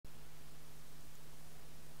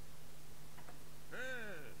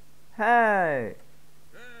Hey.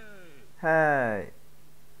 Hey.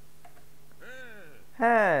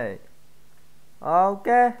 Hey. Ok,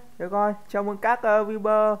 được rồi, chào mừng các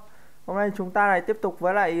viewer. Hôm nay chúng ta lại tiếp tục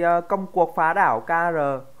với lại công cuộc phá đảo KR,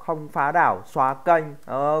 không phá đảo xóa kênh.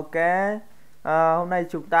 Ok. Hôm nay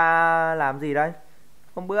chúng ta làm gì đây?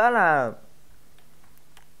 Hôm bữa là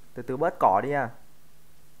từ từ bớt cỏ đi à.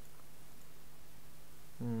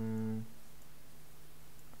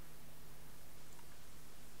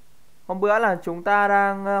 Hôm bữa là chúng ta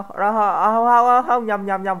đang không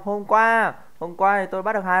nhầm hôm qua thì tôi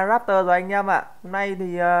bắt được 2 raptor rồi anh em ạ. Hôm nay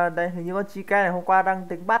thì đây hình như con chicken này hôm qua đang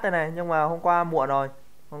tính bắt đây này, nhưng mà hôm qua muộn rồi,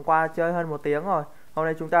 hôm qua chơi hơn 1 tiếng rồi. Hôm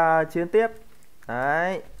nay chúng ta chiến tiếp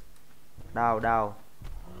đấy. Đào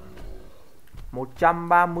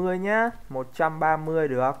 130 nhá, 130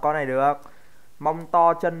 được, con này được. Mông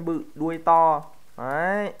to chân bự đuôi to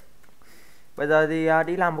đấy. Bây giờ thì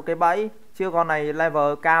đi làm một cái bẫy. Chưa, con này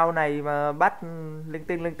level cao này mà bắt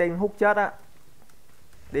linh tinh hút chết á.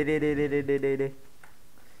 Đi.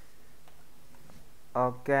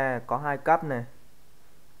 Ok, có 2 cấp này.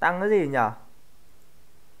 Tăng cái gì nhở?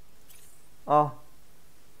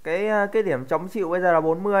 Cái điểm chống chịu bây giờ là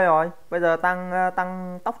 40 rồi. Bây giờ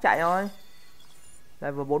tăng tốc chạy thôi.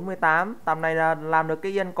 Level 48. Tầm này là làm được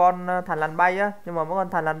cái yên con thằn lằn bay á. Nhưng mà mấy con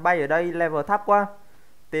thằn lằn bay ở đây level thấp quá.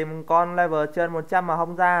 Tìm con level trên 100 mà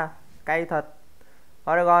không ra, cay thật.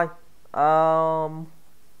 Thôi được rồi.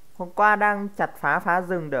 Hôm qua đang chặt phá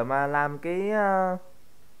rừng để mà làm cái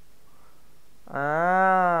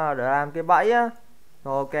để làm cái bẫy á.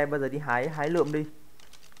 Rồi ok, bây giờ đi hái lượm đi.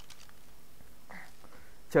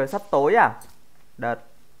 Trời sắp tối à? Đợt.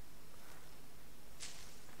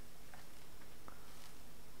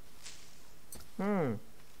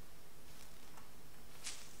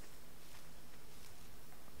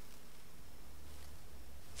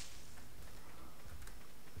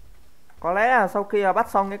 Có lẽ là sau khi bắt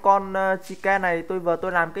xong cái con chicken này,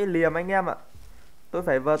 tôi làm cái liềm anh em ạ.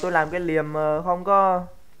 Tôi làm cái liềm, không có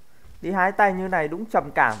đi hái tay như này đúng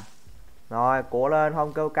trầm cảm. Rồi cố lên,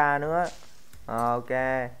 không kêu ca nữa. Ok,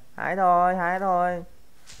 hái thôi.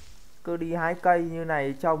 Cứ đi hái cây như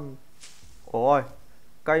này trông. Ôi,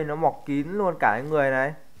 cây nó mọc kín luôn cả cái người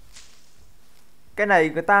này. Cái này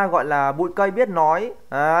người ta gọi là bụi cây biết nói.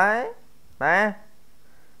 Đấy. Nè.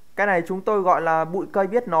 Cái này chúng tôi gọi là bụi cây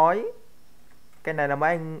biết nói. Cái này là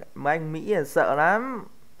mấy anh Mỹ là sợ lắm.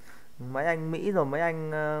 Mấy anh Mỹ rồi mấy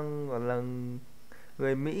anh gọi là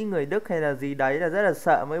người Mỹ, người Đức hay là gì đấy là rất là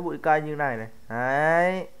sợ mấy bụi cây như này này.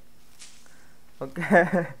 Đấy. Ok.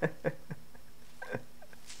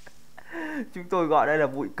 Chúng tôi gọi đây là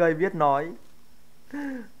bụi cây biết nói.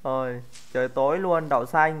 Rồi, trời tối luôn, đậu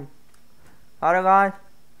xanh. Thôi được rồi.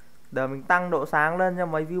 Để mình tăng độ sáng lên cho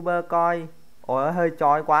mấy viewer coi. Ôi hơi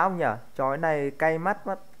chói quá không nhỉ? Chói này cay mắt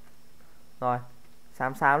mất. Rồi,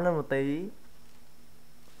 xám lên một tí.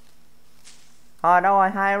 Rồi đâu rồi,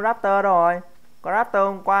 2 raptor rồi. Con raptor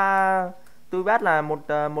hôm qua tôi bắt là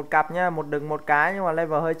một cặp nha, một đừng một cái, nhưng mà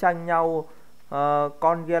level hơi chênh nhau.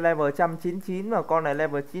 Con kia level 199 và con này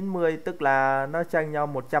level 90, tức là nó chênh nhau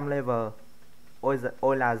 100 level.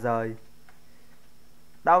 Ôi là giời.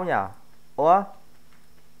 Đâu nhỉ? Ủa?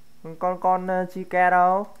 Con chica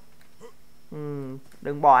đâu?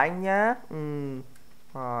 Đừng bỏ anh nhá.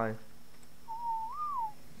 Rồi.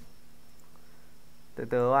 Từ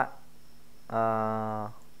từ ạ.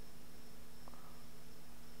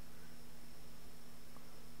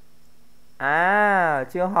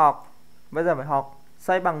 Chưa học. Bây giờ phải học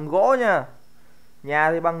xây bằng gỗ nha.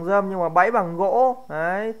 Nhà thì bằng rơm nhưng mà bẫy bằng gỗ.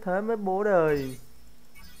 Đấy, thế mới bố đời.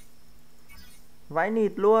 Vãi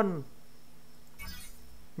nịt luôn.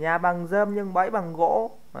 Nhà bằng rơm nhưng bẫy bằng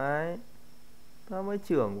gỗ. Đấy, thế mới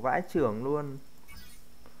trưởng, vãi trưởng luôn.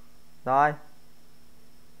 Rồi.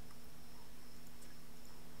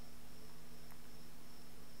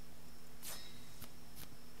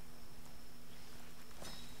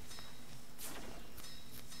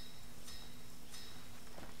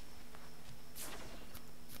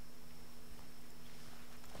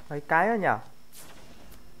 Mấy cái đó nhỉ?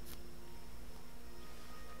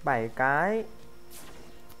 7 cái.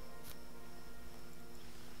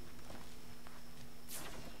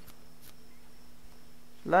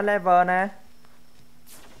 Lên level nè.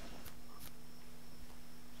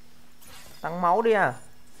 Tăng máu đi à.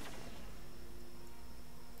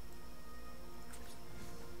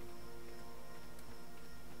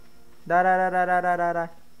 Đây.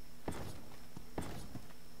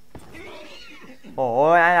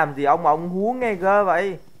 Ôi ai làm gì ông hú nghe ghê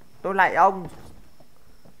vậy. Tôi lại ông.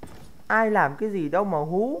 Ai làm cái gì đâu mà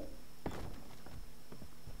hú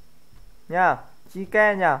nha.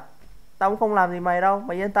 Chica nha. Tao cũng không làm gì mày đâu,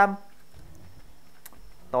 mày yên tâm.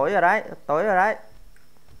 Tối rồi đấy, tối rồi đấy.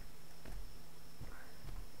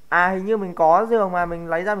 À hình như mình có giường mà, mình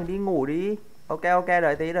lấy ra mình đi ngủ đi. Ok ok,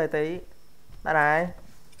 đợi tí đợi tí. Đây này.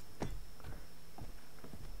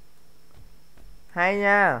 Hay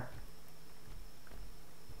nha.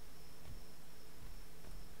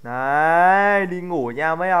 Đấy, đi ngủ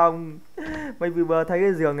nha mấy ông. Mấy viewer thấy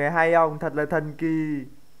cái giường này hay không? Thật là thần kỳ.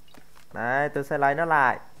 Đấy, tôi sẽ lấy nó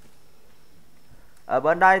lại. Ở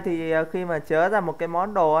bên đây thì khi mà chớ ra một cái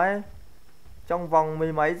món đồ ấy, trong vòng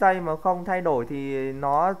mười mấy giây mà không thay đổi thì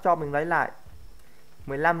nó cho mình lấy lại.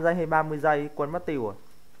 15 giây hay 30 giây, quên mất tiêu rồi.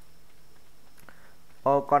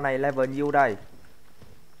 Ồ, con này level nhiêu đây?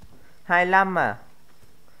 25 à?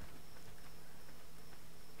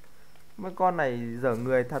 Mấy con này dở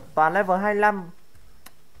người thật, toàn level 25.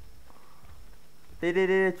 Đi đi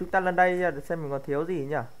đi, chúng ta lên đây xem mình còn thiếu gì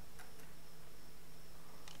nhỉ?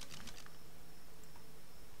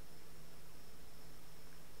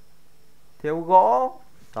 Thiếu gỗ.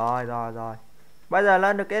 Rồi rồi rồi. Bây giờ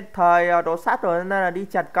lên được cái thời đổ sắt rồi nên là đi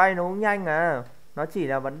chặt cây nó cũng nhanh à. Nó chỉ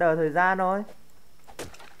là vấn đề thời gian thôi.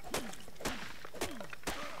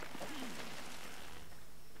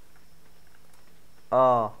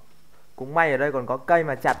 Cũng may ở đây còn có cây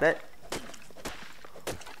mà chặt đấy.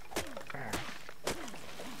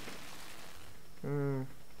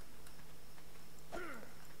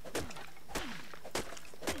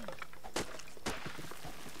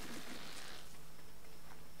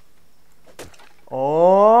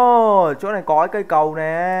 Ồ, chỗ này có cái cây cầu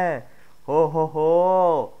nè. Hô hô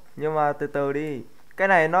hô. Nhưng mà từ từ đi. Cái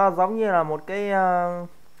này nó giống như là một cái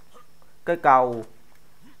cây cầu.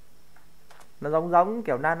 Nó giống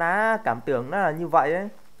kiểu na ná, cảm tưởng nó là như vậy ấy.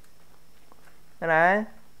 Cái này.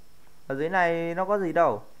 Ở dưới này nó có gì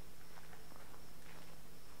đâu.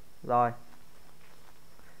 Rồi.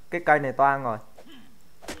 Cái cây này toang rồi.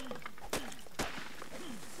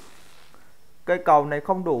 Cây cầu này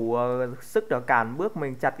không đủ sức để cản bước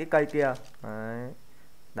mình chặt cái cây kia. Đấy.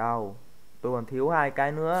 Đâu. Tôi còn thiếu hai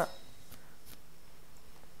cái nữa.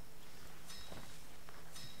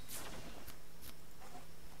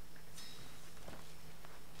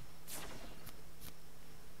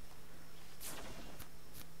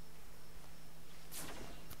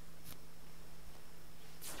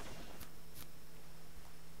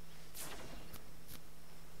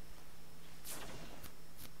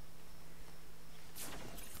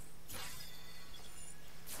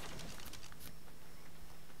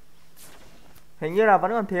 Hình như là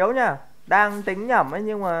vẫn còn thiếu nha. Đang tính nhẩm ấy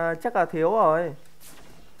nhưng mà chắc là thiếu rồi.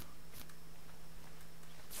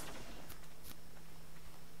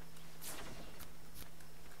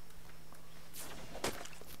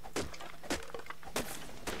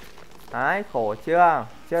 Đấy, khổ chưa?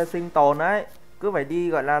 Chơi sinh tồn đấy. Cứ phải đi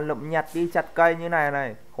gọi là lụm nhặt đi chặt cây như này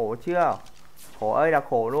này. Khổ chưa? Khổ ơi là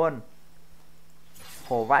khổ luôn.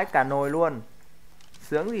 Khổ vãi cả nồi luôn.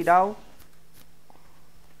 Sướng gì đâu.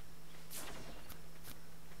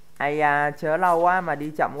 Ây da, chớ lâu quá mà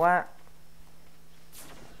đi chậm quá.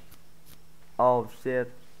 Oh shit.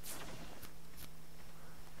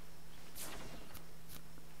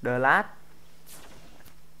 The last.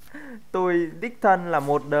 Tôi đích thân là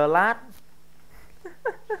một The last.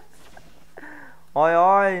 Ôi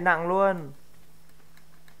ôi, nặng luôn.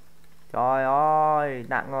 Trời ơi,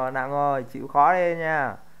 nặng rồi, chịu khó đi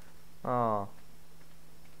nha.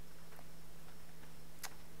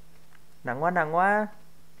 Nặng quá.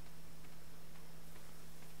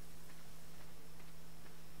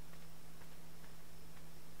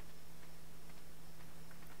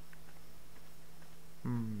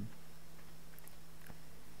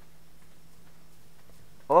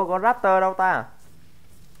 Ủa, con raptor đâu ta?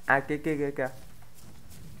 À kia kìa.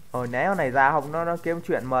 Né con này ra không nó kiếm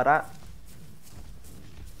chuyện mệt á.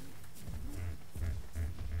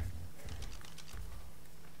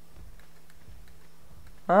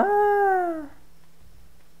 À.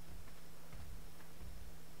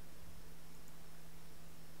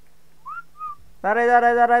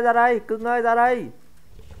 Ra đây, cưng ơi ra đây.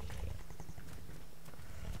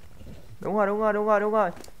 Đúng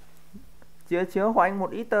rồi. Chứa của anh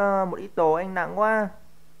một ít đồ, anh nặng quá.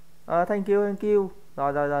 Thank you.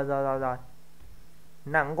 Rồi.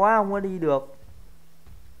 Nặng quá không có đi được.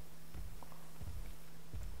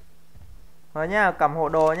 Rồi nha, cầm hộ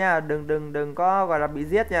đồ nha, đừng có gọi là bị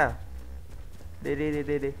giết nha. Đi.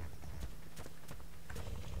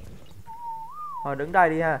 Đứng đây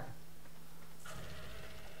đi ha.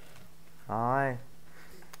 Rồi.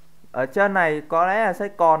 Ở trên này có lẽ là sẽ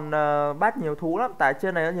còn bắt nhiều thú lắm. Tại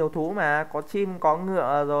trên này có nhiều thú mà. Có chim, có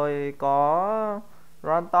ngựa, rồi có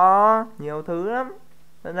ron to, nhiều thứ lắm.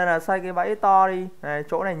 Nên là xây cái bẫy to đi. Này,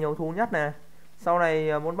 chỗ này nhiều thú nhất nè. Sau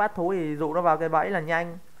này muốn bắt thú thì dụ nó vào cái bẫy là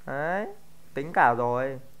nhanh. Đấy, tính cả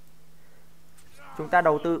rồi. Chúng ta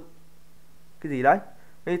đầu tư. Cái gì đấy?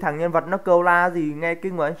 Cái thằng nhân vật nó kêu la gì nghe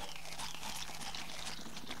kinh vậy.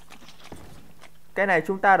 Cái này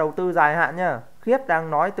chúng ta đầu tư dài hạn nhá. Khiếp, đang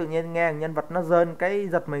nói tự nhiên nghe nhân vật nó rơn cái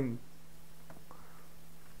giật mình.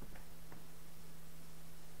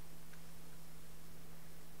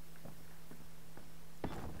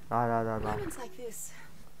 Rồi.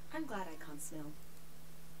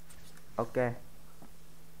 Ok.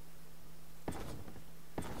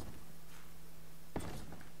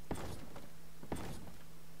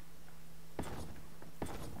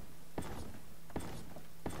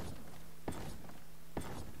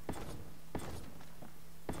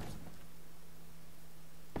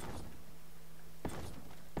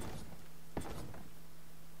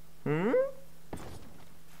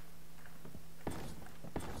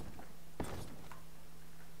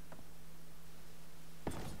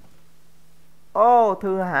 Ô,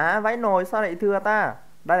 thừa hả? Vãi nồi sao lại thừa ta?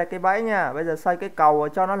 Đây là cái bẫy nha. Bây giờ xây cái cầu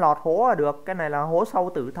cho nó lọt hố là được. Cái này là hố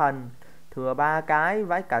sâu tử thần. Thừa 3 cái,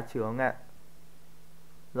 vãi cả trưởng ạ.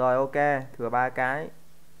 Rồi ok, thừa 3 cái.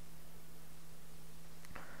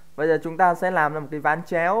 Bây giờ chúng ta sẽ làm ra một cái ván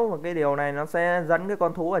chéo. Và cái điều này nó sẽ dẫn cái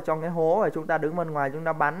con thú ở trong cái hố. Và chúng ta đứng bên ngoài chúng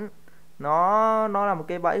ta bắn. Nó là một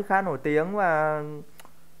cái bẫy khá nổi tiếng. Và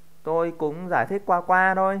tôi cũng giải thích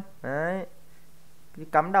qua thôi. Đấy. Cái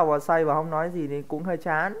cắm đầu vào xây và không nói gì thì cũng hơi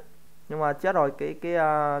chán. Nhưng mà chết rồi,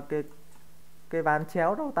 cái ván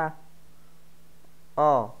chéo đâu ta?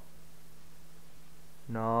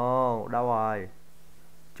 No, đâu rồi?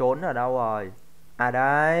 Trốn ở đâu rồi? À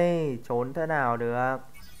đây, trốn thế nào được?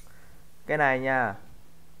 Cái này nha.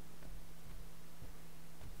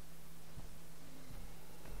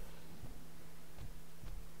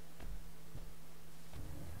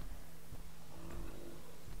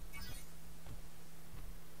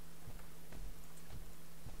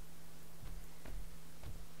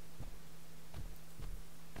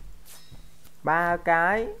 Ba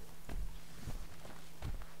cái.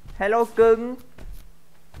 Hello cưng.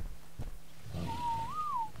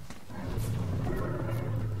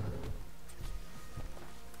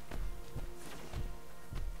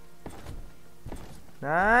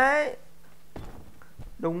 Đấy.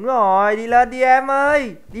 Đúng rồi, đi lên đi em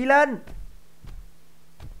ơi. Đi lên.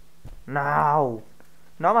 Nào.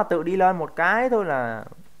 Nó mà tự đi lên một cái thôi là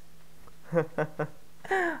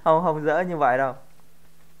không dỡ như vậy đâu.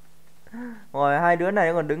 Rồi hai đứa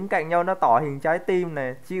này còn đứng cạnh nhau nó tỏ hình trái tim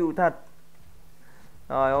này, chịu thật.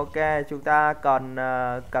 Rồi ok, chúng ta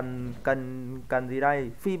cần gì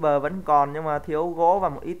đây? Fiber vẫn còn nhưng mà thiếu gỗ và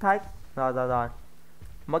một ít thách. Rồi.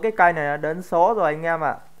 Mấy cái cây này đã đến số rồi anh em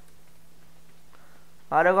ạ.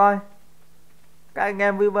 Được rồi. Các anh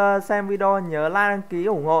em viewer xem video nhớ like đăng ký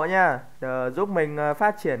ủng hộ nha. Để giúp mình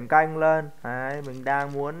phát triển kênh lên. Đấy, mình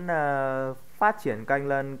đang muốn phát triển kênh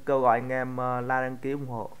lên, kêu gọi anh em like đăng ký ủng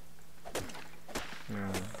hộ.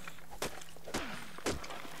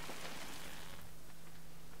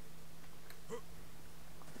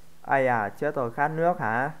 Ai à, chết rồi, khát nước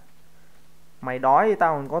hả? Mày đói thì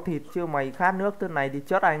tao còn có thịt chứ mày khát nước thế này thì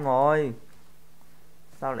chết anh rồi.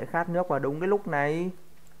 Sao lại khát nước vào đúng cái lúc này?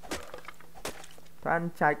 Tôi ăn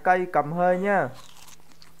trái cây cầm hơi nhá.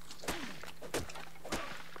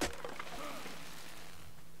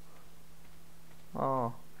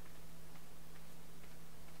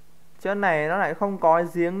 Trên này nó lại không có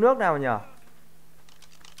giếng nước nào nhở?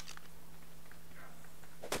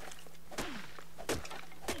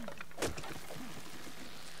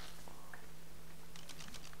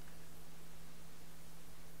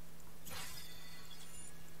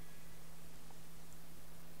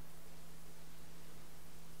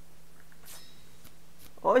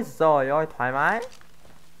 Ôi giời ơi, thoải mái.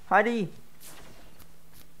 Thôi đi.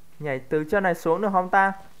 Nhảy từ trên này xuống được không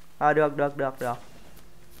ta? Được.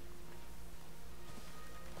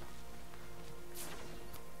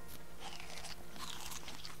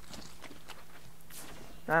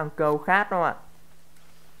 Đang câu khát không ạ?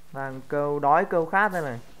 Đang câu đói câu khát đây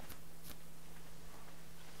này.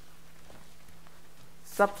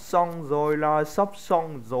 Sắp xong rồi là sắp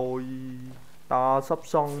xong rồi. Ta sắp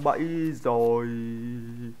xong bẫy rồi.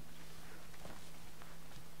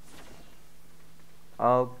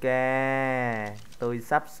 Ok, tôi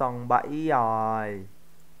sắp xong bẫy rồi.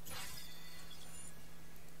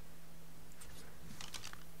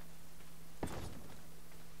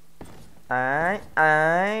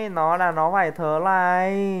 Ấy, nó phải thở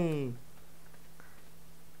lại.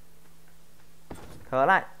 Thở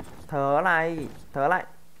lại.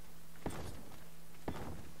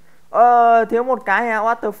 Thiếu một cái hả?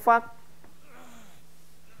 What the fuck?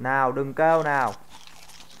 Nào đừng kêu nào.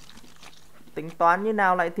 Tính toán như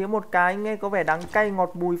nào lại thiếu một cái, nghe có vẻ đắng cay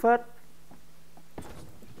ngọt bùi phết.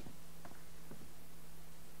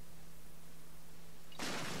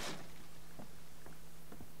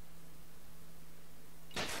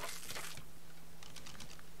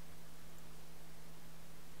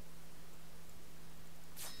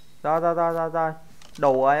 Rồi.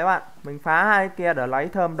 Đồ ấy các bạn. Mình phá hai cái kia để lấy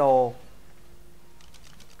thơm đồ.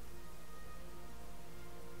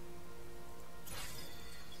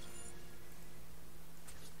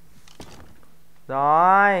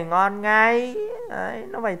 Rồi, ngon ngay. Đấy,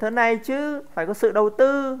 nó phải thế này chứ. Phải có sự đầu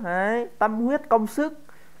tư. Đấy, tâm huyết công sức.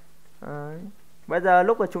 Đấy. Bây giờ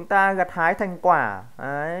lúc mà chúng ta gặt hái thành quả.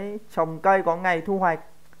 Đấy, trồng cây có ngày thu hoạch.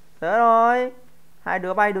 Thế rồi. Hai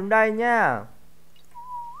đứa bay đứng đây nhá.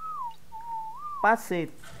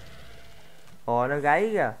 Passive. Ồ, nó gáy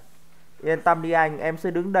kìa. Yên tâm đi anh, em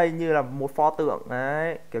sẽ đứng đây như là một pho tượng.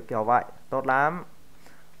 Đấy, kiểu vậy. Tốt lắm.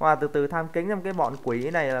 Và từ từ tham kính xem cái bọn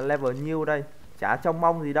quỷ này là level nhiêu đây. Chả trông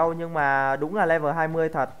mong gì đâu, nhưng mà đúng là level 20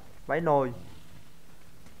 thật. Váy nồi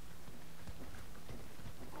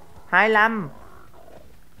 25.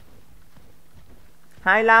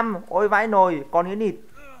 25. Ôi vãi nồi, còn cái nịt.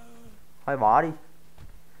 Thôi bỏ đi.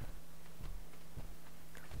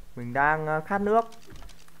 Mình đang khát nước.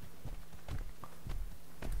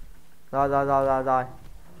 Rồi.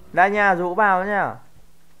 Đây nha, rủ vào nha.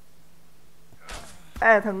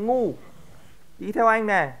 Ê thằng ngu. Đi theo anh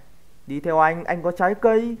nè. Đi theo anh có trái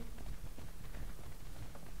cây.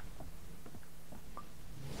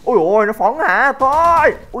 Ôi ôi nó phóng hả?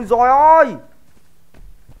 Thôi. Ôi giời ơi.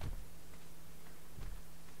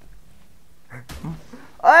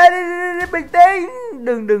 Ê đi, bình tĩnh.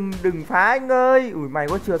 Đừng phá anh ơi. Ui may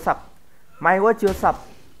quá chưa sập.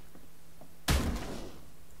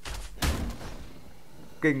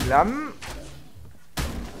 Kinh lắm.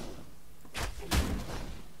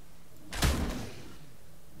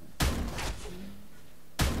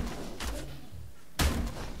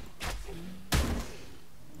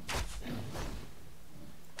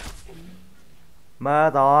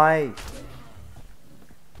 Mơ rồi.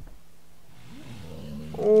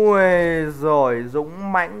 Ui rồi,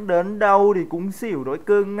 dũng mãnh đến đâu thì cũng xỉu đối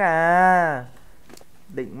cưng à.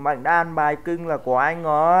 Định mệnh đan bài cưng là của anh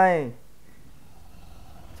rồi.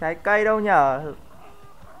 Trái cây đâu nhở?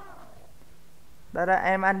 Đây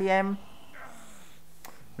em ăn đi em.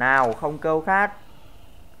 Nào không câu khát.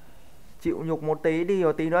 Chịu nhục một tí đi,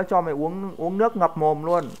 rồi tí nữa cho mày uống nước ngập mồm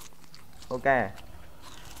luôn. Ok.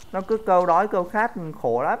 Nó cứ câu đói câu khát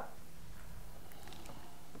khổ lắm.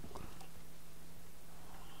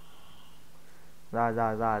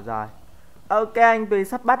 Rồi. Ok anh Tùy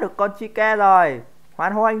sắp bắt được con chica rồi.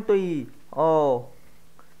 Hoan hô anh Tùy. Ồ.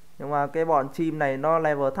 Nhưng mà cái bọn chim này nó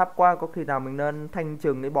level thấp quá. Có khi nào mình nên thanh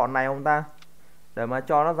trừng cái bọn này không ta? Để mà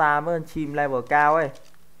cho nó ra với con chim level cao ấy.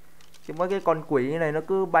 Chứ mấy cái con quỷ này nó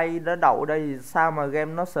cứ bay nó đậu đây thì sao mà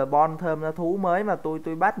game nó spawn thơm ra thú mới mà tôi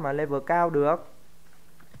bắt mà level cao được.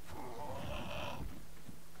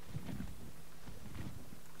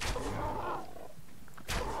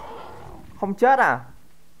 Không chết à?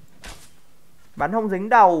 Bắn không dính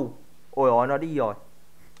đầu. Ôi ôi nó đi rồi.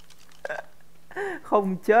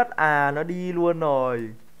 Không chết à, nó đi luôn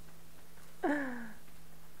rồi.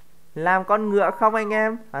 Làm con ngựa không anh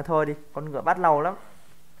em? À thôi đi, con ngựa bắt lâu lắm.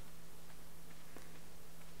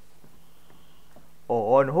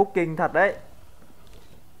 Ồ nó hút kinh thật đấy.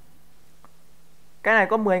 Cái này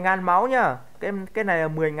có 10.000 máu nhá. Cái này là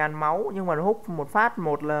 10.000 máu. Nhưng mà nó hút một phát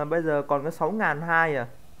một là bây giờ còn có 6.200 à.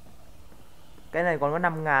 Cái này còn có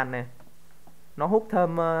 5.000 này. Nó hút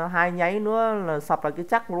thêm 2 nháy nữa là sập là cái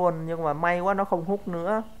chắc luôn. Nhưng mà may quá nó không hút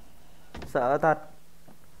nữa. Sợ thật.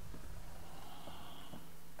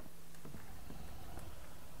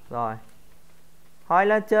 Rồi. Hỏi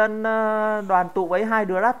là trên đoàn tụ với hai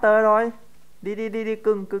đứa raptor rồi. Đi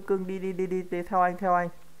cưng đi theo anh.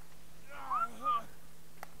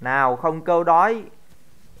 Nào không câu đói.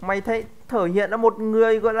 Mày thấy thể hiện là một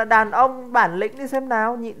người gọi là đàn ông bản lĩnh đi xem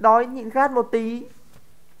nào. Nhịn đói nhịn khát một tí.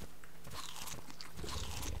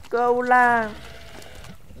 Câu la.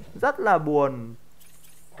 Rất là buồn.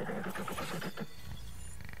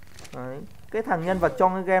 Đấy. Cái thằng nhân vật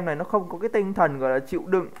trong cái game này nó không có cái tinh thần gọi là chịu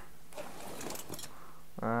đựng.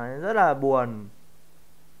 Đấy, rất là buồn.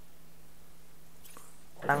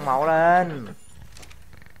 Tăng máu lên.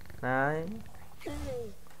 Đấy.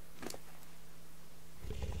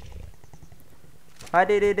 Thôi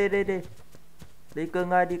đi. Đi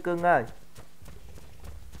cưng ơi.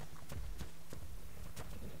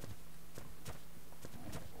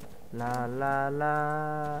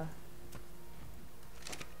 La.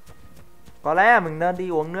 Có lẽ là mình nên đi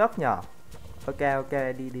uống nước nhở. Ok ok,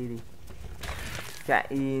 đi đi đi. Chạy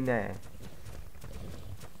nè.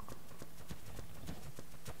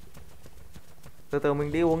 Từ từ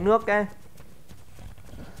mình đi uống nước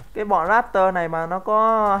cái bọn raptor này mà nó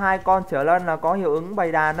có 2 con trở lên là có hiệu ứng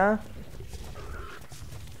bầy đàn á.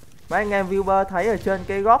 Mấy anh em viewer thấy ở trên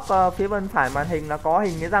cái góc phía bên phải màn hình là có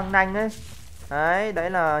hình cái răng nanh ấy. Đấy, đấy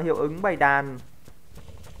là hiệu ứng bầy đàn.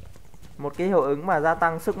 Một cái hiệu ứng mà gia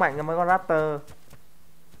tăng sức mạnh cho mấy con raptor.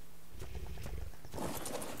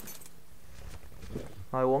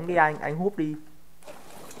 Rồi uống đi anh húp đi.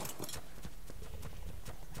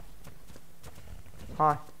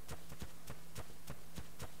 Thôi.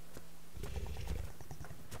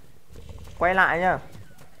 Quay lại nhá.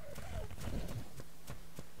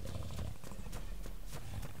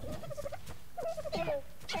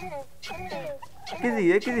 Cái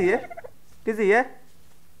gì ấy, cái gì ấy? Cái gì ấy?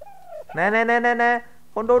 Nè nè nè nè nè,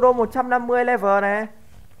 con Dodo 150 level này.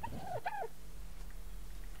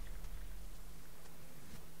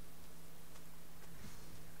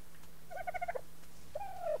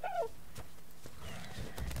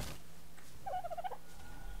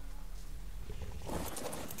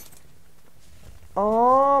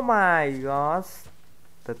 Oh my god.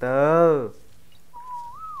 Từ từ.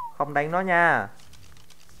 Không đánh nó nha.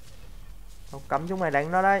 Không cấm chúng mày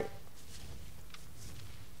đánh nó đấy.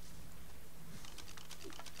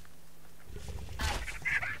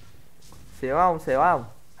 Xỉu không, xỉu không?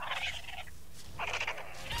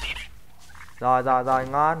 Rồi rồi rồi,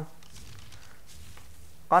 ngon.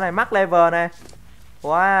 Con này mắc level này.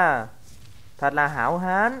 Wow, thật là hảo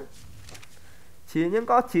hán. Chỉ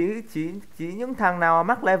những thằng nào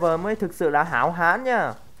mắc level mới thực sự là hảo hán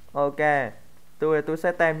nha. Ok, tôi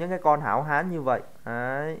sẽ tem những cái con hảo hán như vậy.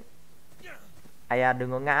 Đấy. Ai à,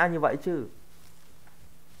 đừng có ngã như vậy chứ.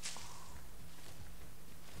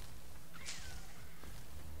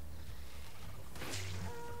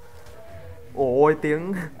 Ôi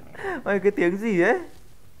tiếng ôi cái tiếng gì ấy.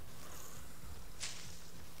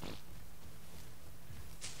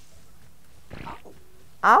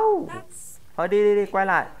 Áo. Thôi đi đi đi, quay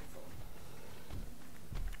lại.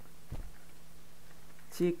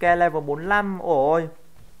 Chike level 45. Ôi.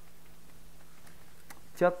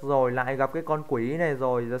 Chết rồi, lại gặp cái con quỷ này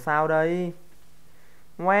rồi, giờ sao đây?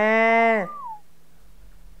 Ngoe.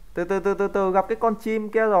 Từ gặp cái con chim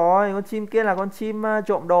kia rồi. Con chim kia là con chim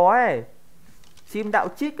trộm đồ ấy. Chim đạo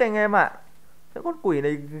trích anh em ạ. Cái con quỷ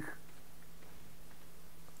này.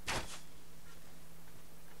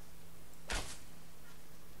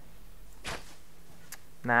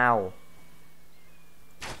 Nào.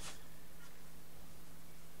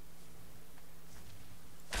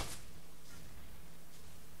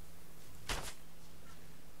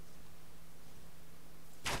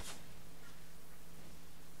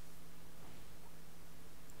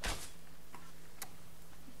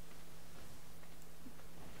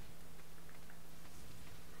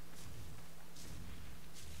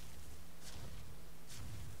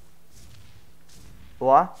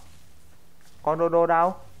 Ủa? Con Dodo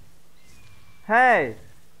đâu? Hey.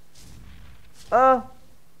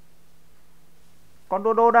 Con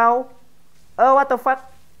Dodo đâu? What the fuck?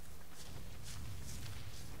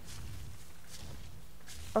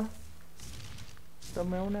 Sao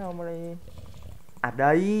méo nào mà đây? À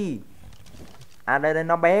đây. À đây đây,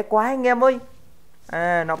 nó bé quá anh em ơi.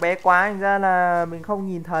 À nó bé quá, thành ra là mình không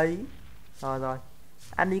nhìn thấy. Rồi rồi.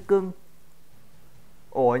 Ăn đi cưng.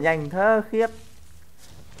 Ủa nhanh thế khiếp.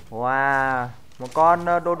 Wow, một con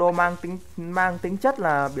Dodo mang tính chất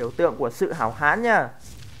là biểu tượng của sự hảo hán nha.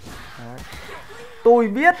 Đấy. Tôi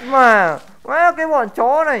biết mà. Cái bọn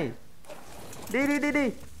chó này. Đi đi đi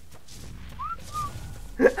đi.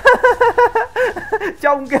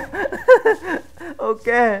 Trông kìa. Ok.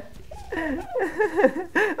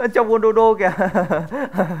 Trông con Dodo kìa.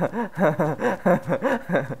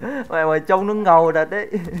 Mày trông nó ngầu thật đấy.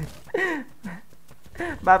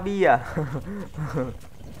 Barbie à?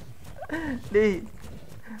 Đi.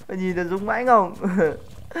 Nhìn thấy Dũng mãnh không?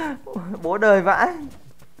 Bố đời vãi.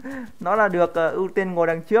 Nó là được ưu tiên ngồi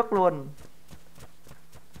đằng trước luôn.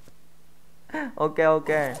 Ok ok.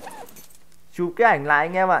 Chụp cái ảnh lại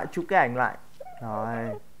anh em ạ. Chụp cái ảnh lại.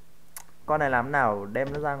 Rồi. Con này làm nào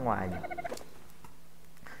đem nó ra ngoài nhỉ?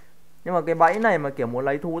 Nhưng mà cái bẫy này mà kiểu muốn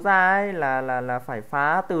lấy thú ra ấy là phải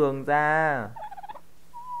phá tường ra.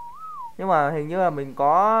 Nhưng mà hình như là mình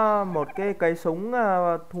có một cái cây súng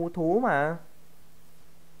thú mà.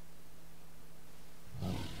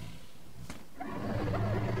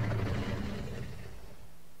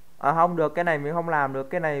 À không được, cái này mình không làm được.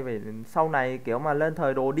 Cái này phải sau này kiểu mà lên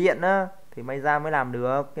thời đồ điện á thì may ra mới làm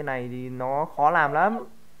được. Cái này thì nó khó làm lắm.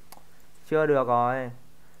 Chưa được rồi.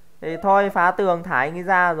 Thì thôi phá tường thả anh ấy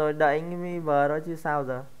ra rồi đợi anh ấy vờ đó chứ sao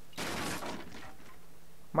giờ.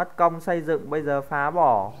 Mất công xây dựng bây giờ phá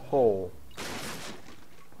bỏ khổ.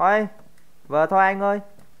 Thôi vờ thôi anh ơi.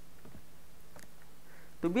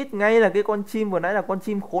 Tôi biết ngay là cái con chim vừa nãy là con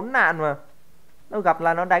chim khốn nạn mà. Nó gặp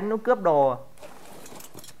là nó đánh nó cướp đồ.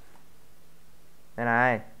 Đây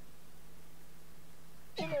này.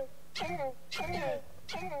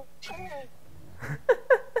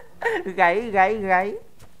 Gáy.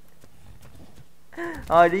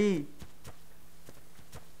 Rồi đi.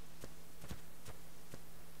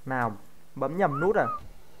 Nào, bấm nhầm nút à.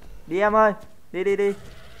 Đi em ơi, đi.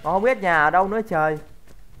 Nó không biết nhà ở đâu nữa trời.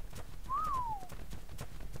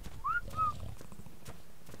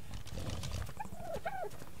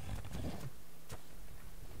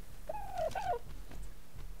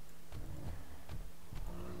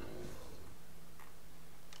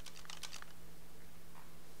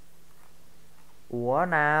 Ủa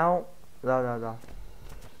nào. Rồi.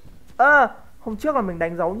 Hôm trước là mình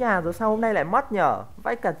đánh dấu nhà rồi sao hôm nay lại mất nhở?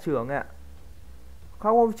 Vãi cả trưởng ạ.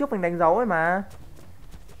 Không, hôm trước mình đánh dấu ấy mà.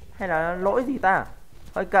 Hay là lỗi gì ta?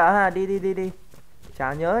 Thôi kệ ha, đi.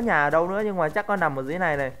 Chả nhớ nhà ở đâu nữa nhưng mà chắc có nằm ở dưới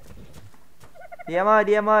này này. Đi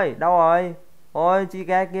em ơi, đâu rồi? Ôi chị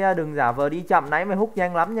kia đừng giả vờ đi chậm, nãy mày hút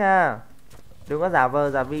nhanh lắm nha. Đừng có giả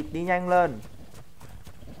vờ giả vịt, đi nhanh lên.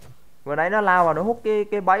 Vừa nãy nó lao vào nó hút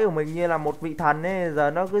cái bẫy của mình như là một vị thần ấy,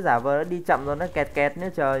 giờ nó cứ giả vờ nó đi chậm rồi nó kẹt nữa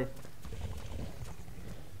trời.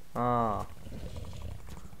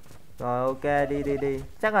 Rồi ok, đi.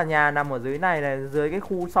 Chắc là nhà nằm ở dưới này này, dưới cái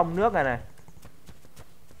khu sông nước này này.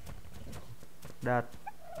 Đợt.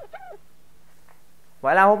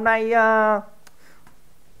 Vậy là hôm nay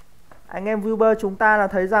anh em viewer chúng ta là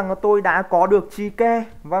thấy rằng tôi đã có được chi ke.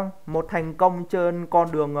 Vâng, một thành công trên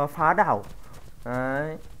con đường phá đảo.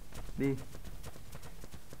 Đấy. Đi.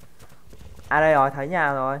 À đây rồi, thấy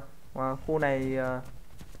nhà rồi. Khu này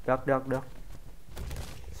được.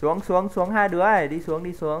 Xuống hai đứa này, đi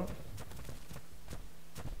xuống.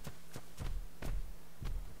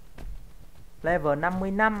 Level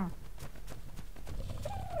 55.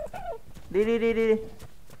 Đi.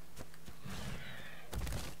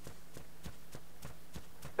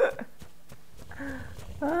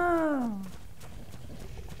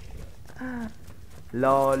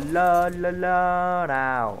 Lô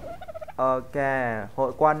nào. Ok,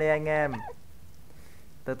 hội quân đi anh em.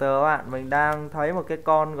 Từ các bạn, mình đang thấy một cái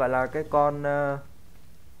con gọi là cái con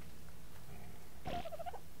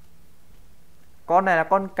con này là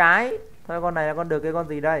con cái. Thôi con này là con được cái con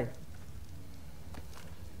gì đây?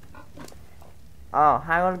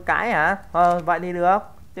 Hai con cái hả? Vậy thì được.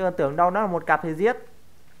 Chứ còn tưởng đâu nó là một cặp thì giết.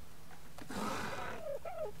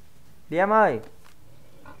 Đi em ơi.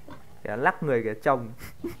 Kẻ lắc người kẻ chồng.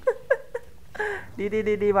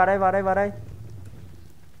 Đi vào đây.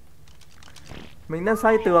 Mình nên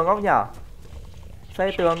xây tường không nhở?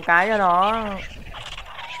 Xây tường cái cho nó.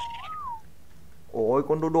 Ôi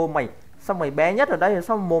con Dodo mày, sao mày bé nhất ở đây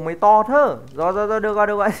sao mồm mày to thế? Rồi được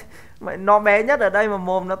rồi. Mày nó bé nhất ở đây mà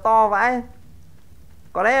mồm nó to vãi.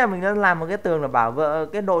 Có lẽ là mình nên làm một cái tường để bảo vệ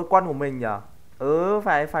cái đội quân của mình nhở?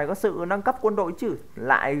 Phải có sự nâng cấp quân đội chứ.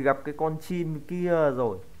 Lại gặp cái con chim kia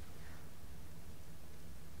rồi.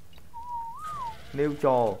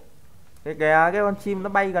 Neutral. Kìa cái con chim nó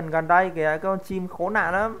bay gần đây kìa, cái con chim khốn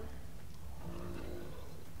nạn lắm.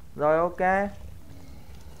 Rồi ok.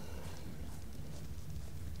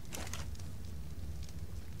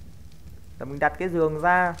 Để mình đặt cái giường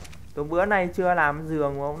ra. Từ bữa nay chưa làm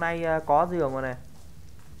giường mà hôm nay có giường rồi này.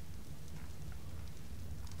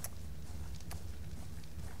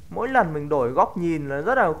 Mỗi lần mình đổi góc nhìn là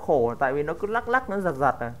rất là khổ, tại vì nó cứ lắc nó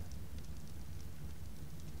giật này.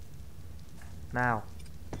 Nào.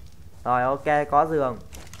 Rồi ok, có giường.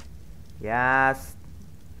 Yes.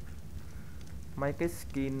 Mấy cái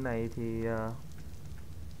skin này thì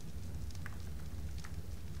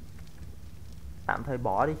tạm thời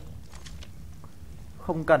bỏ đi,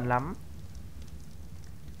 không cần lắm.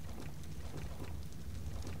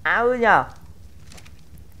 Nhờ.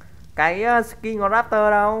 Cái skin của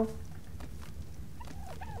Raptor đâu?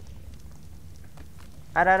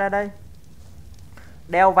 Đây.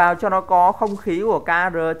 Đeo vào cho nó có không khí của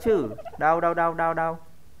KR chứ. Đâu.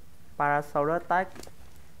 Parasaurus tech.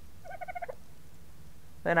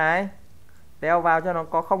 Đây này. Đeo vào cho nó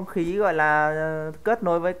có không khí, gọi là kết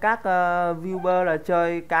nối với các viewer là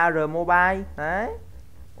chơi KR Mobile. Đấy.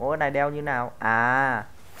 Ủa cái này đeo như nào?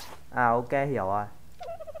 Ok, hiểu rồi.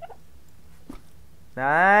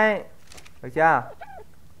 Đấy. Được chưa?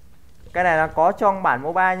 Cái này là có trong bản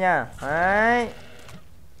mobile nha. Đấy.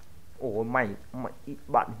 Ủa mày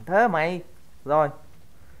bận thế mày. Rồi.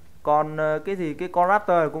 Còn cái gì, cái con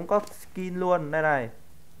raptor cũng có skin luôn đây này.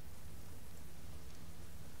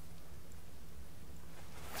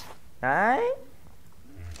 Đấy.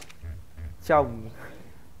 Trồng.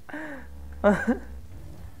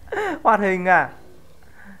 Hoạt hình à?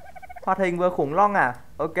 Hoạt hình vừa khủng long à?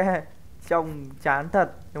 Ok. Trông chán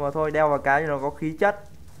thật. Nhưng mà thôi, đeo vào cái cho nó có khí chất.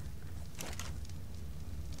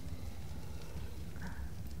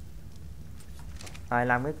 Rồi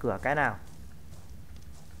làm cái cửa cái nào.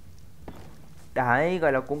 Đấy,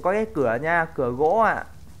 gọi là cũng có cái cửa nha. Cửa gỗ à.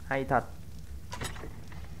 Hay thật.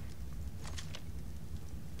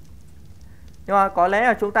 Nhưng mà có lẽ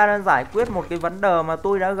là chúng ta đang giải quyết một cái vấn đề mà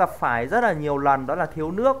tôi đã gặp phải rất là nhiều lần. Đó là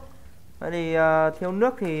thiếu nước. Vậy thì thiếu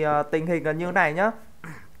nước thì tình hình là như này nhá.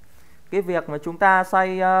 Cái việc mà chúng ta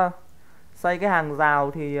xây cái hàng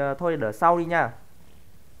rào thì thôi để sau đi nha.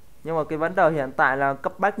 Nhưng mà cái vấn đề hiện tại là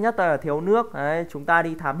cấp bách nhất là thiếu nước. Đấy, chúng ta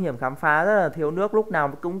đi thám hiểm khám phá rất là thiếu nước. Lúc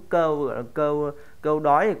nào cũng câu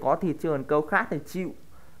đói thì có thịt, chứ còn câu khát thì chịu.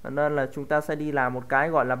 Nên là chúng ta sẽ đi làm một cái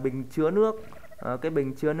gọi là bình chứa nước. Cái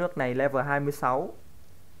bình chứa nước này level 26.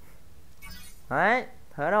 Đấy,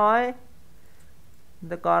 thế thôi.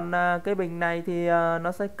 Còn cái bình này thì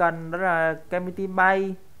nó sẽ cần đó là Chemitin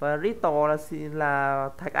bay và Rito là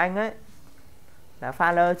thạch anh ấy. Là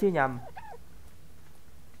pha lơ chứ nhầm.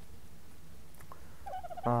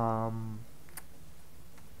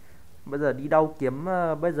 Bây giờ đi đâu kiếm,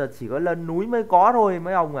 bây giờ chỉ có lên núi mới có thôi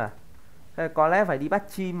mấy ông à. Thế có lẽ phải đi bắt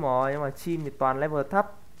chim rồi. Nhưng mà chim thì toàn level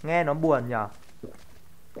thấp. Nghe nó buồn nhở.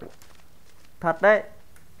 Thật đấy.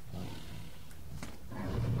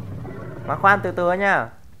 Mà khoan từ từ nha.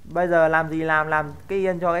 Bây giờ làm gì làm cái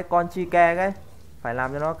yên cho cái con chi ke cái. Phải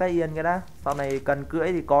làm cho nó cái yên cái đã. Sau này cần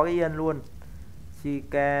cưỡi thì có cái yên luôn. Chi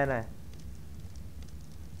ke này.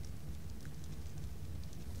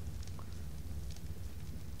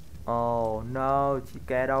 Oh no, chi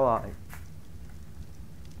ke đâu rồi?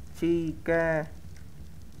 Chi ke.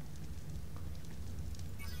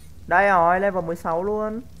 Đây rồi, level 16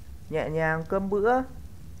 luôn. Nhẹ nhàng cơm bữa.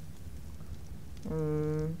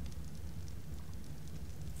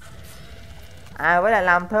 À với lại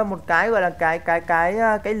làm thêm một cái gọi là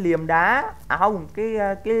cái liềm đá. À không,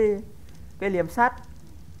 cái liềm sắt.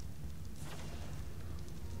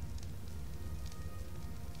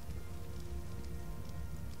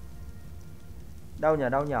 Đâu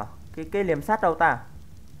nhỉ? Cái liềm sắt đâu ta?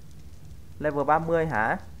 Level 30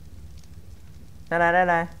 hả? Đây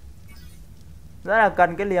này. Rất là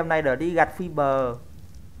cần cái liềm này để đi gặt fiber.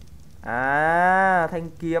 À,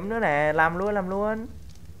 thanh kiếm nữa nè, làm luôn.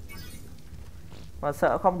 Mà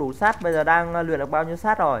sợ không đủ sắt, bây giờ đang luyện được bao nhiêu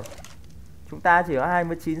sắt rồi? Chúng ta chỉ có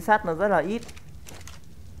 29 sắt, nó rất là ít.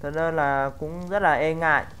 Thế nên là cũng rất là e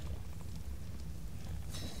ngại.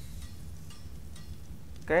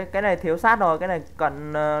 Cái này thiếu sắt rồi, cái này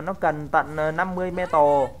cần nó cần tận 50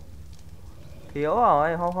 metal. Thiếu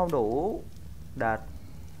rồi, không đủ. Đợt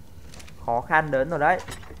khó khăn đến rồi đấy.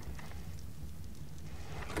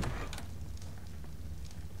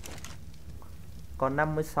 Còn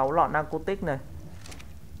 56 lọ narcotic này.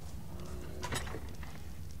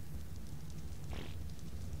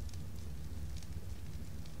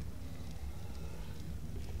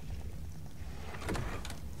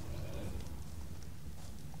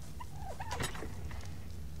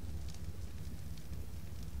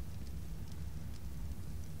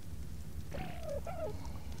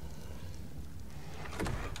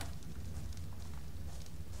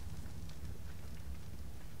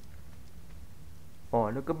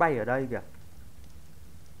 Ồ, nó cứ bay ở đây kìa.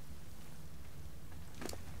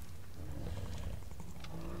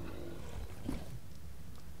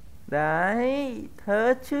 Đấy,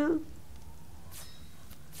 thế chứ.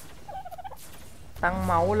 Tăng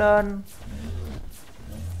máu lên.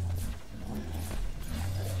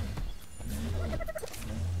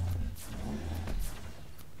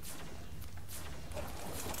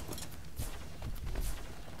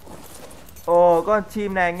 Ồ, con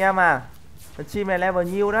chim này anh em à. Con chim này level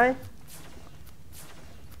nhiêu đấy?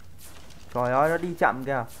 Trời ơi, nó đi chậm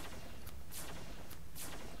kìa.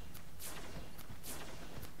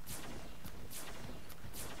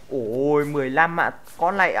 Ôi 15 ạ.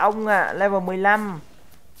 Con này ông ạ, level 15.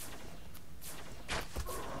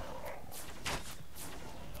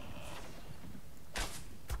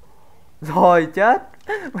 Rồi chết.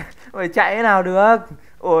 Mày chạy thế nào được.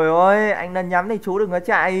 Ôi ôi, anh đang nhắm thì chú đừng có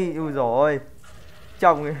chạy. Ui rồi.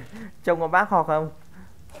 Chồng có bác học không?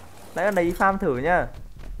 Lấy con này đi farm thử nhá.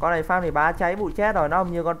 Con này farm thì bá cháy bụi chết rồi. Nó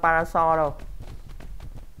không như con Parasaur đâu.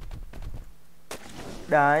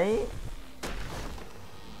 Đấy.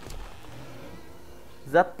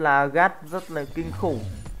 Rất là gắt, rất là kinh khủng.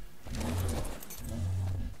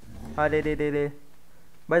 Đi.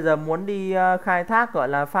 Bây giờ muốn đi khai thác gọi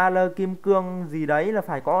là pha lơ kim cương gì đấy là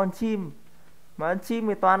phải có con chim. Mà con chim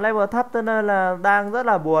thì toàn level thấp cho nên là đang rất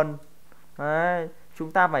là buồn. Đấy,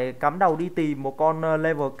 chúng ta phải cắm đầu đi tìm một con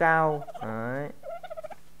level cao. Đấy.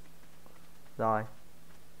 Rồi.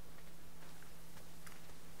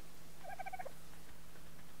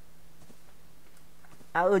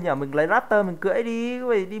 À nhờ mình lấy raptor mình cưỡi đi,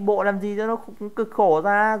 vậy đi bộ làm gì cho nó cực khổ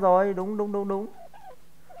ra. Rồi, đúng.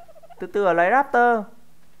 Từ từ lấy raptor.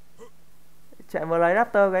 Chạy vừa lấy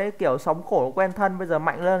raptor cái kiểu sống khổ quen thân, bây giờ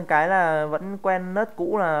mạnh lên cái là vẫn quen nớt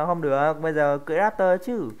cũ là không được. Bây giờ cưỡi raptor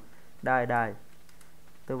chứ. Đây.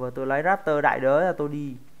 Tôi lấy raptor đại đớ là tôi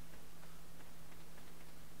đi.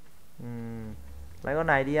 Lấy con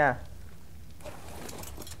này đi à.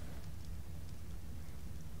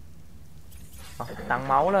 Tăng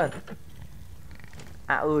máu lên.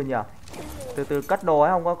 À nhờ. Từ từ cất đồ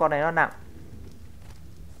ấy, không có con này nó nặng.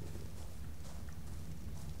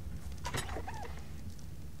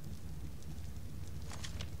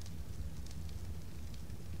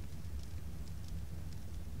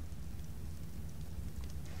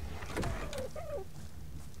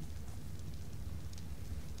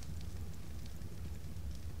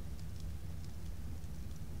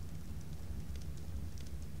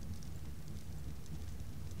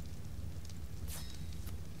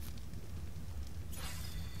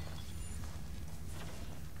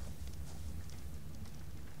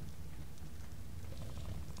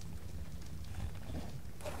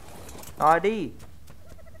 Rồi đi.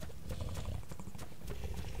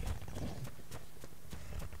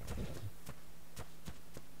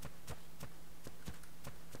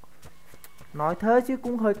 Nói thế chứ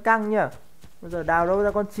cũng hơi căng nhỉ. Bây giờ đào đâu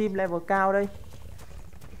ra con chim level cao đây.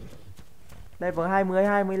 Level 20,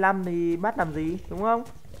 25 thì bắt làm gì, đúng không?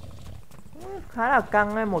 Khá là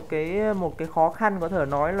căng ấy, một cái khó khăn có thể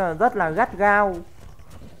nói là rất là gắt gao.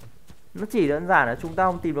 Nó chỉ đơn giản là chúng ta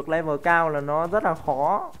không tìm được level cao là nó rất là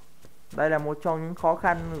khó. Đây là một trong những khó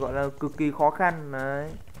khăn gọi là cực kỳ khó khăn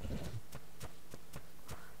đấy.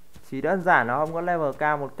 Chỉ đơn giản là không có level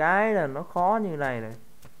cao một cái là nó khó như này này.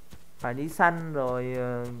 Phải đi săn rồi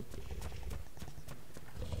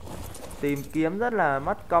tìm kiếm rất là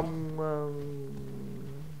mất công.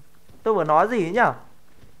 Tôi vừa nói gì ấy nhở?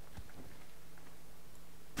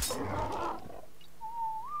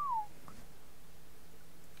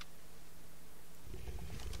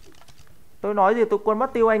 Tôi nói gì tôi quên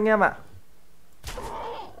mất tiêu anh em ạ.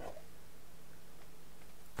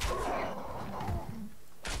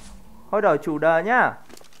 Thôi đổi chủ đề nhá.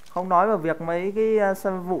 Không nói vào việc mấy cái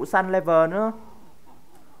vụ săn level nữa.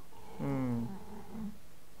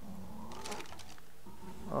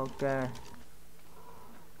 Ok.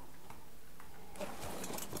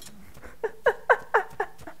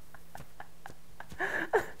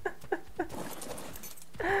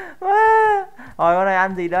 Rồi con này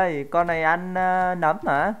ăn gì đây? Con này ăn nấm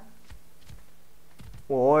hả?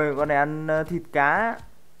 Ôi con này ăn thịt cá.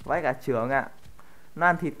 Vãi cả trưởng ạ. Nó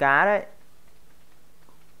ăn thịt cá đấy.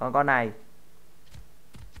 Còn con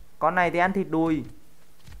này thì ăn thịt đùi.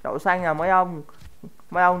 Đậu xanh là mấy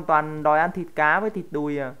ông toàn đòi ăn thịt cá với thịt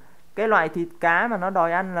đùi à. Cái loại thịt cá mà nó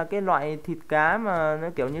đòi ăn là cái loại thịt cá mà nó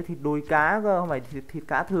kiểu như thịt đùi cá cơ, không phải thịt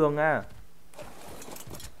cá thường à.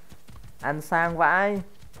 Ăn sang vãi.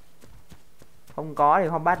 Không có thì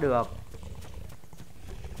không bắt được.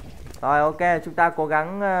 Rồi ok, chúng ta cố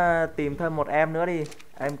gắng tìm thêm một em nữa đi.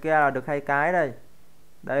 Em kia là đực hay cái đây?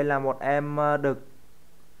 Đây là một em đực.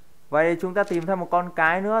 Vậy chúng ta tìm thêm một con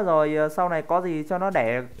cái nữa rồi sau này có gì cho nó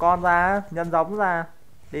đẻ con ra, nhân giống ra.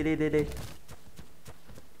 Đi.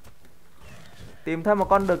 Tìm thêm một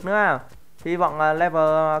con đực nữa à? Hy vọng là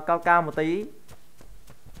level cao một tí.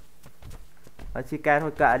 Ở chica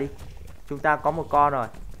thôi kệ đi. Chúng ta có một con rồi.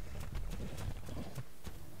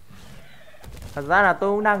 Thật ra là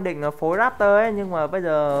tôi cũng đang định phối raptor ấy, nhưng mà bây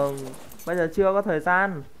giờ chưa có thời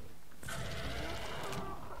gian.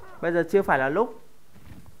 Bây giờ chưa phải là lúc.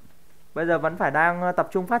 Bây giờ vẫn phải đang tập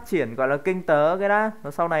trung phát triển gọi là kinh tế cái đã.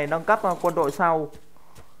 Rồi sau này nâng cấp quân đội sau.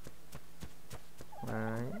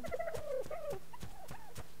 Đấy.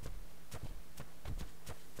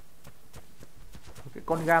 Cái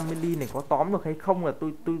con Gamili này có tóm được hay không là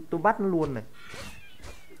tôi bắt nó luôn này.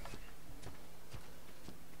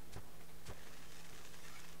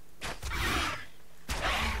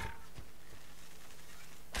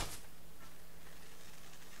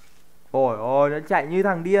 Ôi ôi, nó chạy như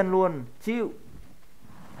thằng điên luôn. Chịu.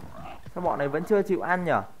 Sao bọn này vẫn chưa chịu ăn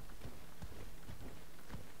nhở?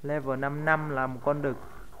 Level 55 là một con đực.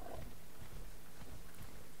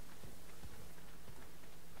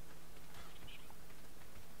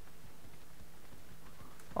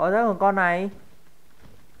 Ôi thế còn con này.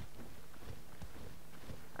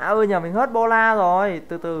 À ừ nhờ, mình hết bola rồi.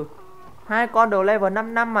 Từ từ. Hai con đều level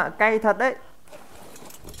 5 năm ạ, cay thật đấy.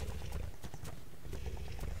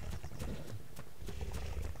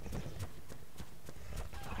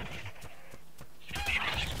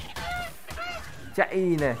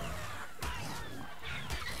 Chạy này.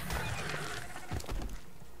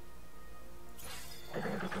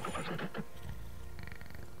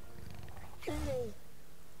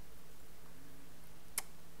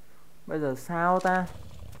 Bây giờ sao ta?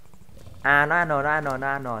 À nó ăn rồi, nó ăn rồi, nó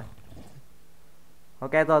ăn rồi.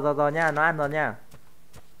 Ok rồi nha, nó ăn rồi nha.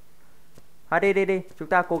 Thôi đi đi đi, chúng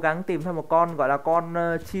ta cố gắng tìm thêm một con gọi là con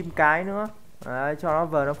chim cái nữa. Đấy, cho nó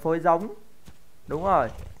vừa nó phối giống. Đúng rồi.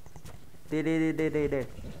 Đi đi đi đi đi đi.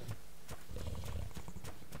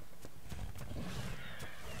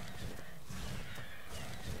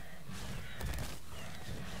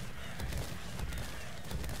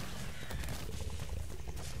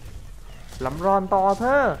 Lắm ron to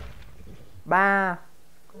thế. 3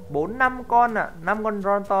 4 5 con ạ, 5 con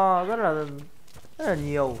ron to rất là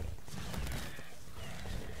nhiều.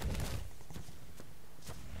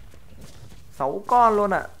 6 con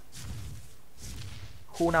luôn ạ.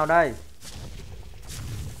 Khu nào đây?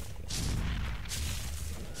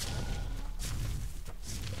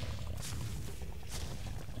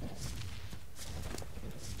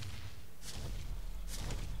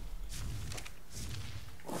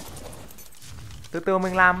 Từ từ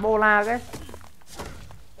mình làm bola cái.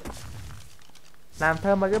 Làm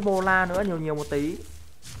thêm mấy cái bola nữa, nhiều nhiều một tí.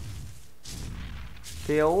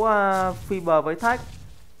 Thiếu fiber với thách.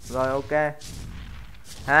 Rồi ok.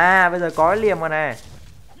 À bây giờ có cái liềm rồi này.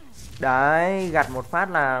 Đấy, gặt một phát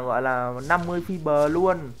là gọi là 50 fiber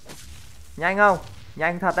luôn. Nhanh không?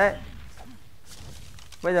 Nhanh thật đấy.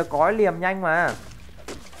 Bây giờ có cái liềm nhanh mà.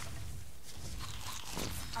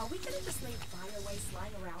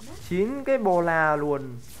 Chín cái bola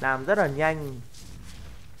luôn, làm rất là nhanh.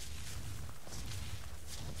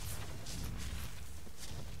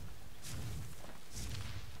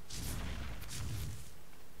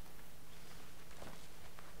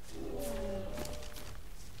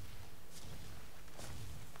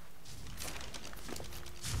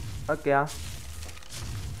 Ơ kìa.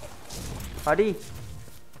 Vào đi.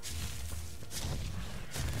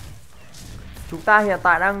 Chúng ta hiện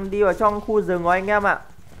tại đang đi vào trong khu rừng rồi anh em ạ.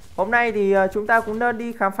 Hôm nay thì chúng ta cũng nên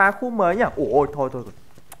đi khám phá khu mới nhỉ. Ôi thôi thôi.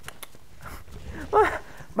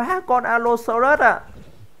 3 con Allosaurus ạ.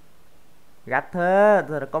 Gắt thế.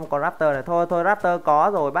 Giờ có một con Raptor này. Thôi thôi Raptor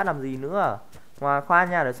có rồi, bắt làm gì nữa. Mà khoan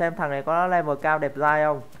nha, để xem thằng này có level cao đẹp dai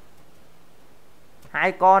không.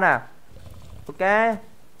 2 con à. Ok.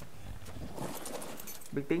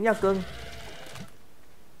 Bình tĩnh nha cưng.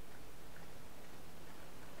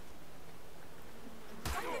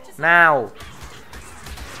 Nào.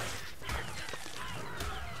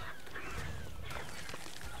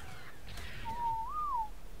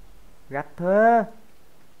 Gắt thế.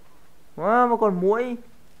 Wow, một con muỗi.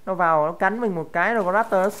 Nó vào nó cắn mình một cái rồi con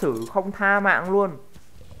Raptor nó xử không tha mạng luôn.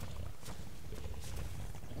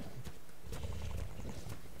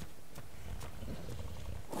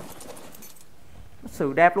 Nó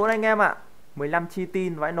xử đẹp luôn anh em ạ. 15 chi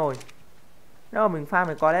tin vãi nồi. Nếu mà mình farm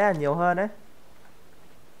thì có lẽ là nhiều hơn đấy.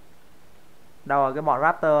 Đâu rồi cái bọn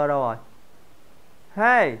Raptor đâu rồi?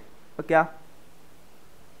 Hey. Ơ kìa.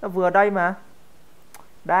 Nó vừa đây mà.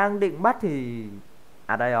 Đang định bắt thì...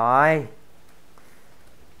 À đây rồi.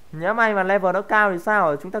 Nhớ may mà level nó cao thì sao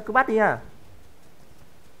rồi, chúng ta cứ bắt đi à.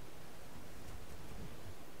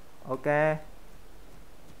 Ok.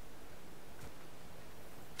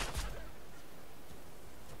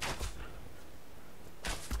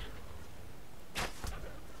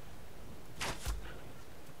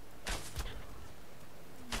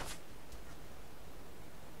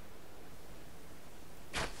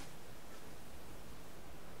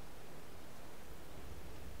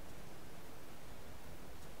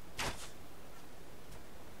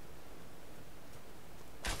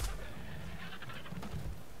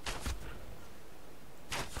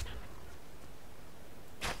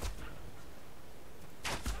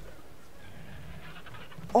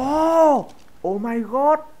 Oh, oh my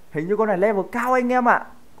god. Hình như con này level cao anh em ạ.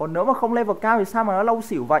 Còn nếu mà không level cao thì sao mà nó lâu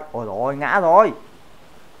xỉu vậy. Ôi rồi ngã rồi.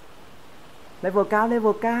 Level cao,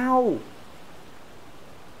 level cao.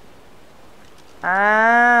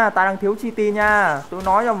 À, ta đang thiếu chi tin nha. Tôi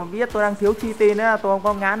nói cho mà biết tôi đang thiếu chi tin á. Tôi không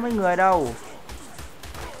có ngán với người đâu.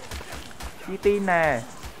 Chi tin nè.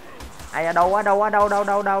 Ai à, đâu á, đâu á,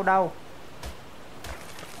 đâu.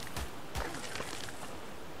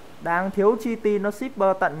 Đang thiếu chi tin, nó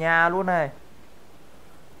shipper tận nhà luôn này.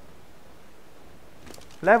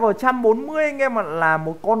 Level 140 anh em ạ, là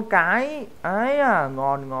một con cái. Ấy à,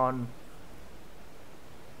 ngon ngon.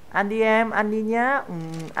 Ăn đi em, ăn đi nhá.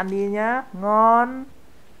 Ăn đi nhá, ngon.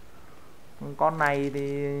 Con này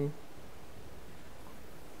thì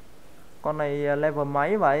con này level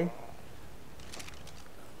mấy vậy?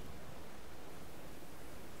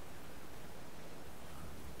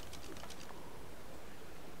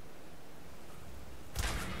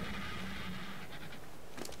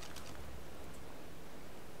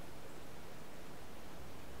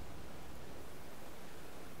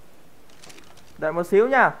 Đợi một xíu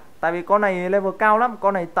nha. Tại vì con này level cao lắm.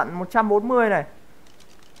 Con này tận 140 này.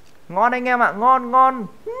 Ngon anh em ạ, ngon ngon.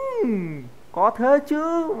 Có thế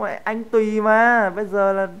chứ. Mẹ, anh tùy mà.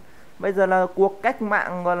 Bây giờ là cuộc cách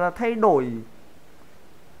mạng gọi là thay đổi.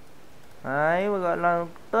 Đấy, gọi là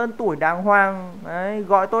tên tuổi đàng hoàng. Đấy,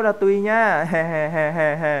 gọi tôi là tùy nhá.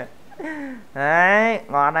 Đấy,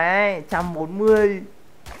 ngon đấy. 140.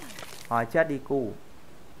 Hỏi chết đi cụ.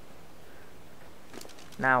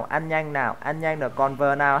 Nào, ăn nhanh nào. Ăn nhanh được, còn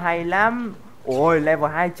vờ nào hay lắm. Ôi,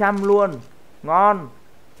 level 200 luôn. Ngon.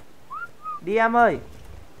 Đi em ơi.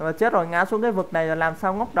 Mà chết rồi, ngã xuống cái vực này rồi làm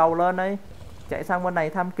sao ngóc đầu lên đây. Chạy sang bên này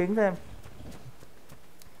thăm kính xem.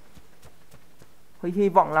 Hy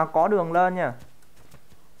vọng là có đường lên nha.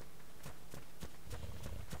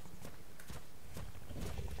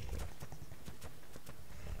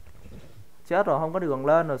 Chết rồi, không có đường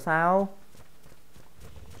lên rồi sao?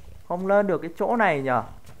 Không lên được cái chỗ này nhở.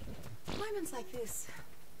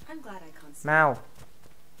 Nào.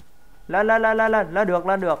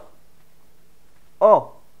 Lên được.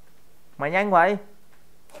 Ồ, mày nhanh vậy.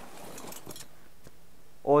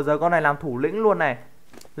 Ồ, giờ con này làm thủ lĩnh luôn này.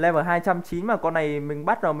 Level 209 mà con này mình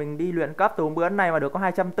bắt đầu mình đi luyện cấp từ bữa này mà được có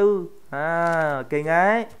 240. À, kinh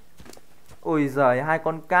ấy. Ui giời, hai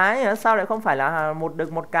con cái hả? Sao lại không phải là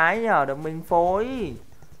được một cái nhở? Được mình phối.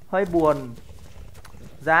 Hơi buồn.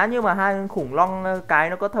 Giá như mà hai khủng long cái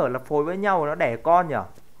nó có thể là phối với nhau nó đẻ con nhở?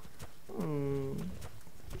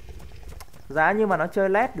 Giá như mà nó chơi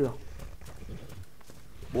led được.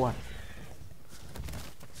 Buồn.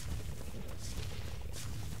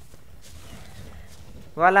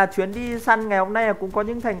 Gọi là chuyến đi săn ngày hôm nay cũng có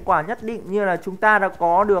những thành quả nhất định, như là chúng ta đã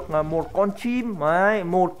có được một con chim. Đấy,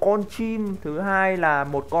 một con chim. Thứ hai là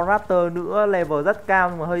một con raptor nữa, level rất cao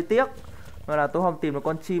nhưng mà hơi tiếc. Nên là tôi không tìm được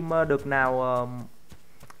con chim được nào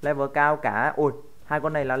level cao cả. Ôi, hai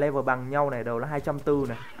con này là level bằng nhau này, đầu là 240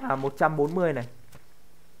 này. À, 140 này.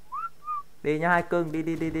 Đi nha hai cưng,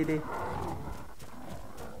 đi.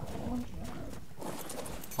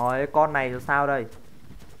 Hỏi con này rồi sao đây?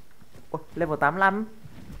 Ôi, level 85.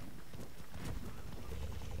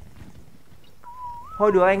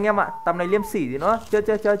 Thôi được anh em ạ, tầm này liêm sỉ gì nữa.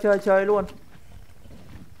 Chơi luôn.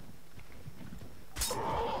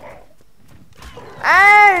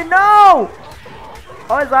 Ê, no.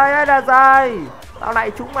 Ôi giời ơi là giời. Tao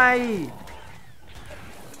lại chúng mày.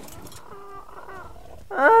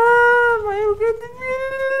 À, mày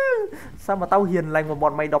sao mà tao hiền lành mà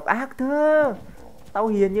bọn mày độc ác thế? Tao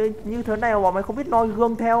hiền như thế này mà bọn mày không biết noi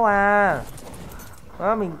gương theo à?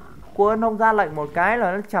 Đó, mình quên không ra lệnh một cái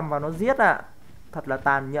là nó chầm vào nó giết à. Thật là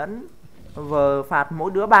tàn nhẫn. Vừa phạt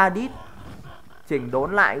mỗi đứa 3 đít. Chỉnh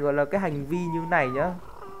đốn lại gọi là cái hành vi như này nhá.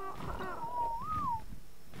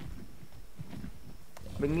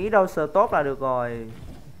 Mình nghĩ đâu stop là được rồi.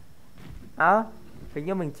 Á, hình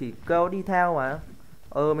như mình chỉ câu đi theo mà.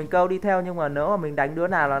 Mình câu đi theo nhưng mà nếu mà mình đánh đứa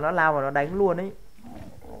nào là nó lao vào nó đánh luôn ấy.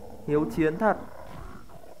 Hiếu chiến thật.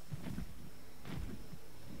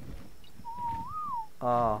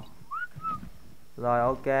 Rồi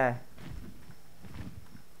ok.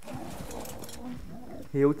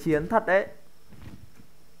 Hiếu chiến thật đấy.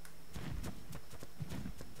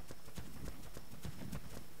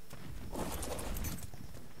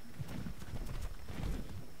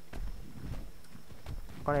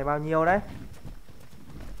 Con này bao nhiêu đấy?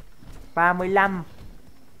 35.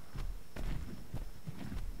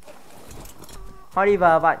 Thôi đi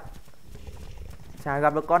vào vậy. Chả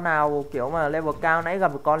gặp được con nào kiểu mà level cao. Nãy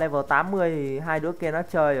gặp được con level 80 thì hai đứa kia nó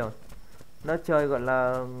chơi rồi. Nó chơi gọi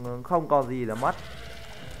là không còn gì để mất.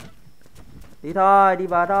 Đi thôi, đi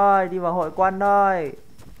vào thôi, đi vào hội quân thôi.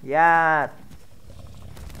 Yeah.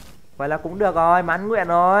 Vậy là cũng được rồi, mãn nguyện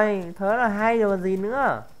rồi. Thế là hay rồi còn gì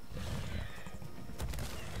nữa.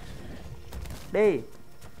 Đi.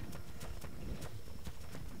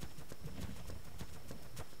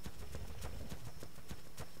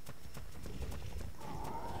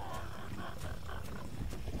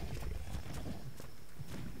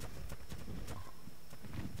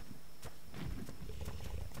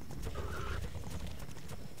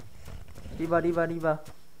 Đi vào.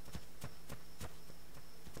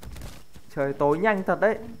 Trời tối nhanh thật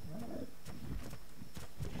đấy.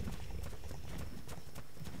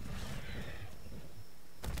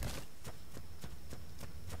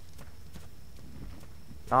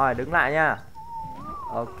 Rồi đứng lại nha.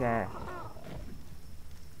 Ok.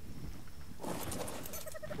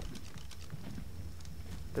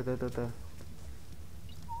 Từ từ.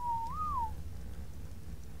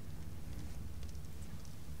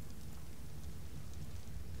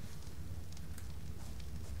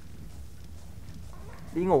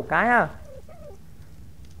 Đi ngủ cái à.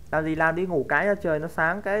 Làm gì làm, đi ngủ cái cho trời nó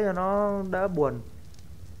sáng cái cho nó đỡ buồn.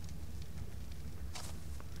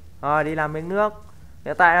 Rồi đi làm miếng nước.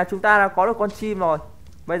 Hiện tại là chúng ta đã có được con chim rồi.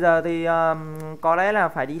 Bây giờ thì có lẽ là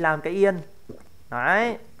phải đi làm cái yên.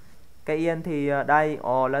 Đấy. Cái yên thì đây,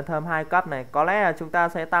 lên thơm 2 cấp này. Có lẽ là chúng ta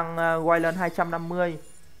sẽ tăng quay lên 250.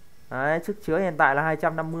 Đấy, sức chứa hiện tại là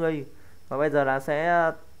 250. Và bây giờ là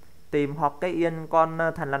sẽ tìm hoặc cái yên con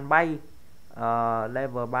thần lằn bay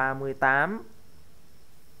level 38.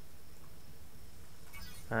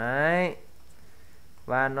 Đấy.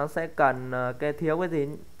 Và nó sẽ cần cái thiếu cái gì,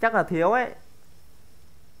 chắc là thiếu ấy.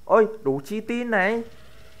 Ôi đủ chi tin này.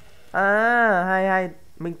 À hay.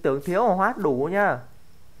 Mình tưởng thiếu mà hóa đủ nhá.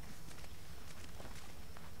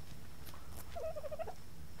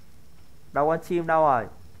 Đâu con chim đâu rồi.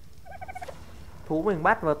 Thú mình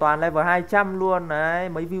bắt vào toàn level 200 luôn đấy.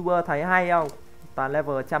 Mấy viewer thấy hay không. Toàn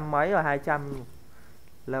level trăm mấy và 200.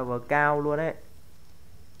 Level cao luôn đấy.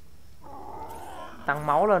 Tăng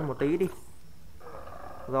máu lên một tí đi.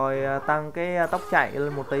 Rồi tăng cái tốc chạy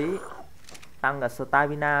lên một tí. Tăng cả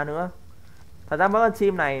stamina nữa. Thật ra mấy con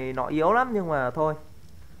chim này nó yếu lắm, nhưng mà thôi.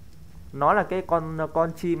 Nó là cái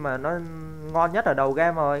con chim mà nó ngon nhất ở đầu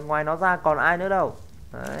game rồi. Ngoài nó ra còn ai nữa đâu.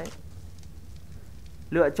 Đấy.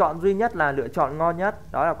 Lựa chọn duy nhất là lựa chọn ngon nhất.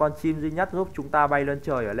 Đó là con chim duy nhất giúp chúng ta bay lên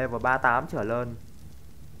trời ở level 38 trở lên.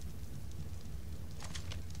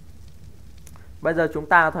 Bây giờ chúng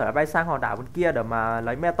ta có thể là bay sang hòn đảo bên kia để mà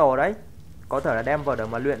lấy metal đấy. Có thể là đem vào để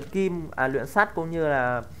mà luyện kim, luyện sắt, cũng như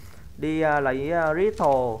là đi lấy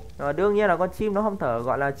ritual. Đương nhiên là con chim nó không thể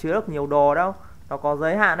gọi là chứa được nhiều đồ đâu. Nó có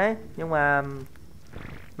giới hạn đấy. Nhưng mà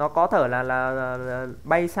nó có thể là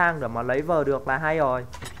bay sang để mà lấy vờ được là hay rồi.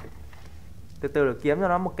 Từ từ để kiếm cho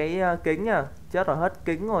nó một cái kính nhá. Chết rồi, hết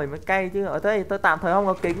kính rồi mới cay chứ. Ở đây tôi tạm thời không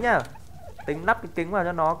có kính nhá. Tính lắp cái kính vào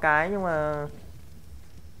cho nó cái, nhưng mà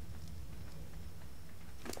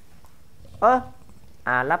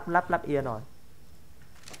lắp yên rồi.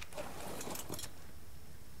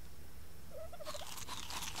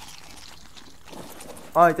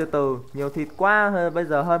 Ôi từ từ, nhiều thịt quá. Bây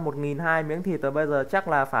giờ hơn 1.200 miếng thịt rồi. Bây giờ chắc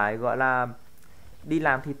là phải gọi là đi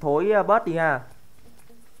làm thịt thối bớt đi ha.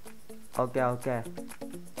 Ok.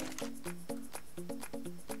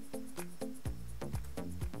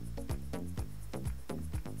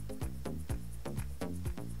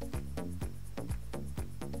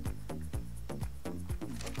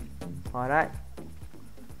 Rồi đấy.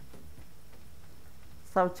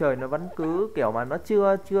 Sao trời nó vẫn cứ kiểu mà nó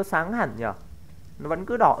chưa sáng hẳn nhỉ. Nó vẫn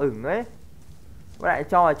cứ đỏ ửng ấy. Với lại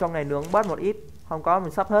cho ở trong này nướng bớt một ít. Không có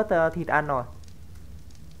mình sắp hết thịt ăn rồi.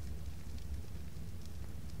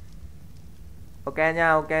 Ok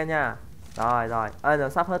nha. Rồi. Giờ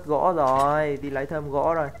sắp hết gỗ rồi. Đi lấy thêm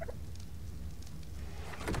gỗ rồi.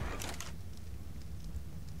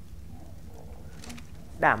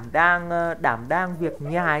 Đảm đang việc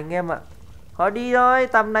nhà anh em ạ. Thôi đi thôi,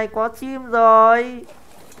 tầm này có chim rồi.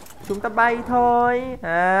 Chúng ta bay thôi.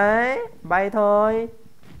 Đấy, bay thôi.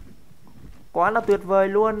 Quá là tuyệt vời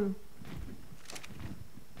luôn.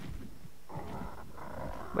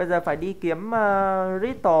 Bây giờ phải đi kiếm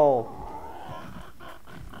ritual.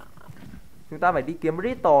 Chúng ta phải đi kiếm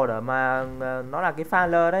ritual để mà nó là cái pha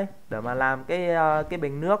lơ đấy, để mà làm cái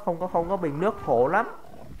bình nước. Không có bình nước khổ lắm.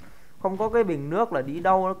 Không có cái bình nước là đi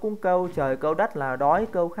đâu nó cũng câu trời câu đất là đói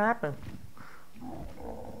câu khát rồi.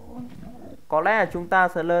 Có lẽ là chúng ta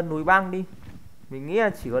sẽ lên núi băng đi. Mình nghĩ là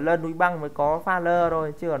chỉ có lên núi băng mới có pha lơ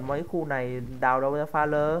thôi, chứ còn mấy khu này đào đâu ra pha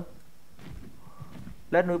lơ.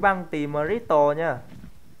 Lên núi băng tìm ritual nhá.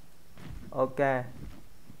 Ok.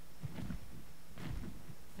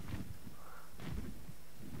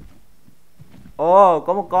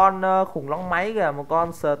 Có một con khủng long máy kìa. Một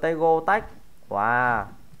con stego tách. Wow,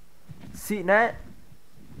 xịn đấy.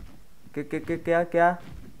 Kìa.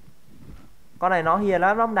 Con này nó hiền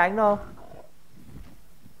lắm, nó không đánh đâu.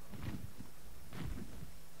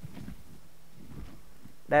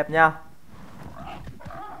 Đẹp nha.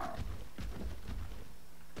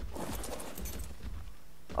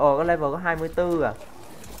 Cái level có 24 à.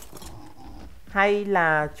 Hay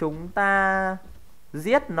là chúng ta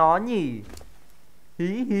giết nó nhỉ.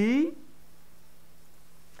 Hí.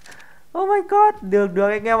 Oh my god, được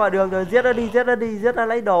anh em ạ, được, giết nó đi, giết nó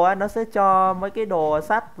lấy đồ á, nó sẽ cho mấy cái đồ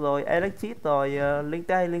sắt rồi electric rồi linh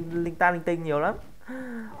tinh nhiều lắm.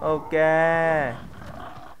 Ok.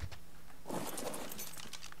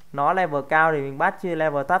 Nó level cao thì mình bắt, chứ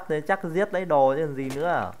level thấp thì chắc giết lấy đồ chứ còn gì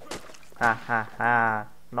nữa. Ha ha ha,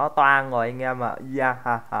 nó toang rồi anh em ạ. Yeah,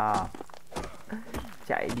 ha ha.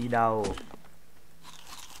 Chạy đi đâu.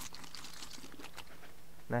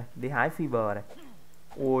 Này, đi hái fiber này.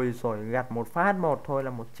 Ôi rồi gặt một phát một thôi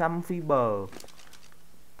là 100 fiber.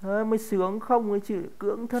 Thế mới sướng không ấy chứ,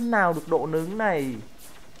 cưỡng thân nào được độ nướng này.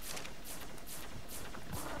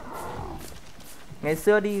 Ngày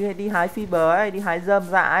xưa đi hái fiber ấy, đi hái rơm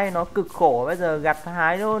rạ ấy, nó cực khổ, bây giờ gặt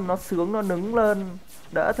hái nó sướng, nó nứng lên,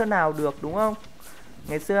 đỡ thế nào được đúng không?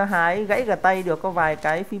 Ngày xưa hái gãy cả tay được có vài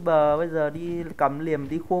cái fiber, bây giờ đi cầm liềm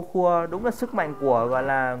đi khua, đúng là sức mạnh của gọi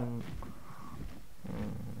là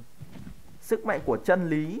sức mạnh của chân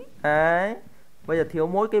lý. Đấy. Bây giờ thiếu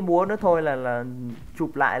mỗi cái búa nữa thôi là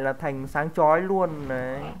chụp lại là thành sáng chói luôn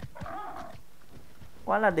đấy.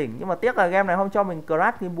 Quá là đỉnh, nhưng mà tiếc là game này không cho mình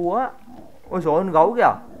craft cái búa. Ôi dồi, con gấu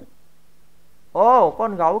kìa. Ồ,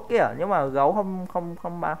 con gấu kìa, nhưng mà gấu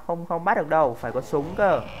không bắt được đâu, phải có súng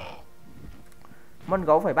cơ. Con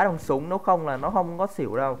gấu phải bắt bằng súng, nếu không là nó không có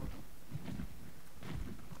xỉu đâu.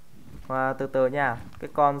 Và từ từ nha, cái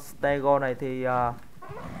con stego này thì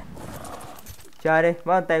chơi đi,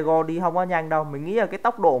 với con stego đi không có nhanh đâu. Mình nghĩ là cái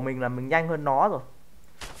tốc độ mình là mình nhanh hơn nó rồi.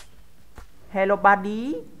 Hello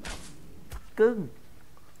buddy. Cưng.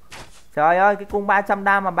 Trời ơi, cái cung 300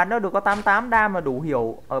 đam mà bắn nó được có 88 đam mà đủ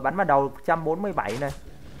hiểu. Ở bắn vào đầu 147 này.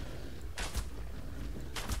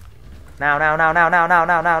 Nào.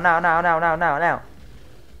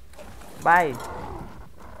 Bay.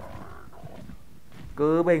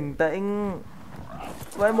 Cứ bình tĩnh.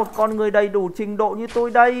 Với một con người đầy đủ trình độ như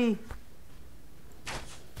tôi đây.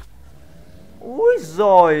 Úi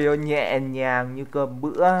rồi nhẹ nhàng như cơm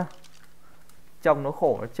bữa. Trông nó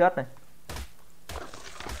khổ nó chết này.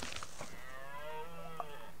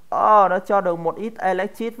 Nó cho được một ít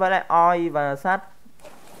electric với lại oil và sắt.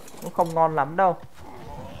 Cũng không ngon lắm đâu.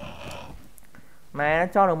 Này nó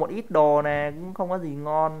cho được một ít đồ nè, cũng không có gì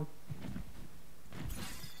ngon.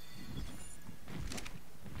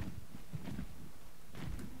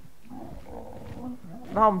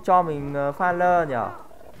 Nó không cho mình Fowler nhở.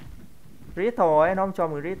 Riddle ấy, nó không cho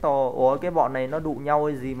mình Riddle. Ủa cái bọn này nó đụ nhau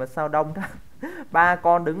hay gì mà sao đông thế? Ba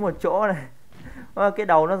con đứng một chỗ này. Cái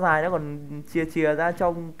đầu nó dài, nó còn chìa ra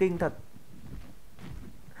trông kinh thật.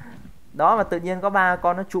 Đó, mà tự nhiên có ba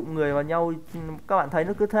con nó trụm người vào nhau. Các bạn thấy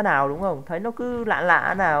nó cứ thế nào đúng không? Thấy nó cứ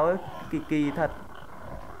lạ nào ấy. Kỳ thật.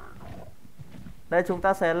 Đây chúng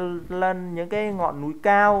ta sẽ lên những cái ngọn núi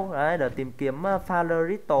cao đấy, để tìm kiếm Fowler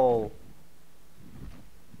Riddle.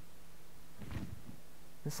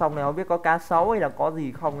 Xong này không biết có cá sấu hay là có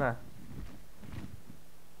gì không à.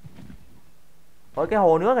 Ôi cái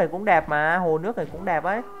hồ nước này cũng đẹp mà. Hồ nước này cũng đẹp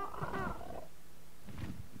ấy.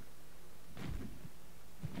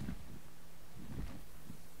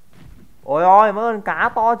 Ôi ôi, mấy con cá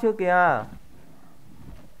to chưa kìa.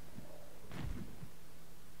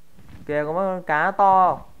 Kìa có mấy con cá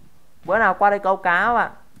to. Bữa nào qua đây câu cá các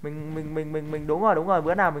bạn. Mình đúng rồi,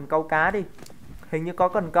 bữa nào mình câu cá đi. Hình như có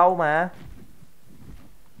cần câu mà.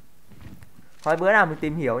 Thôi bữa nào mình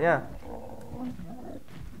tìm hiểu nha.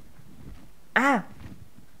 À,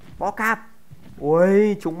 bọ cạp.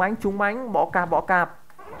 Ui, trúng mánh, bọ cạp.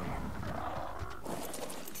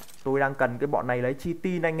 Tôi đang cần cái bọn này lấy chi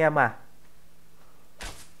tin anh em à.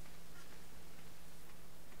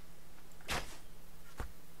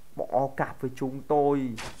 Bọ cạp với chúng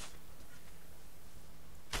tôi.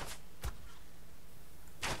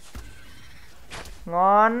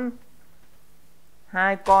 Ngon.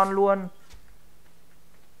 2 con luôn.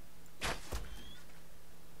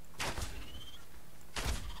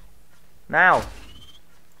 Nào.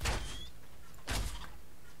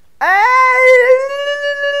 Ê!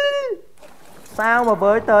 Sao mà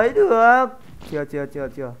với tới được.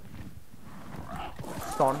 Chưa.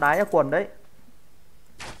 Xón đái ra quần đấy.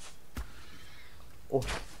 Ồ,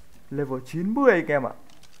 level 90 kìa em ạ.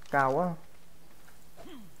 Cao quá.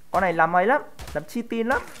 Con này làm ấy lắm, làm chi tin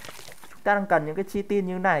lắm. Chúng ta đang cần những cái chi tin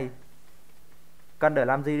như này. Cần để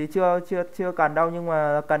làm gì thì chưa cần đâu, nhưng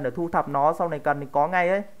mà cần để thu thập nó, sau này cần thì có ngay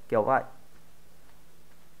ấy, kiểu vậy.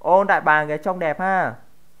 Ô, đại bàng cái trông đẹp ha.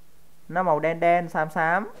 Nó màu đen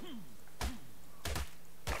xám.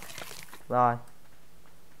 Rồi.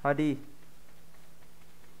 Thôi đi.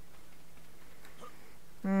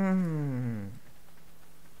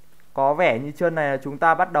 Có vẻ như trên này là chúng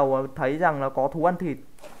ta bắt đầu thấy rằng là có thú ăn thịt.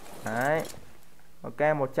 Đấy.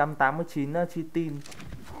 Ok, 189 chi tin.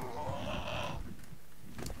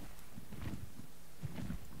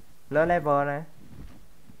 Lên level này.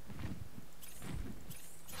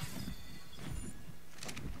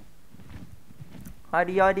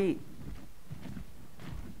 Oi đi.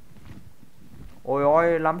 Ôi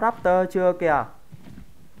ôi, lắm raptor chưa kìa.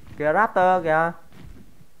 Kìa raptor kìa.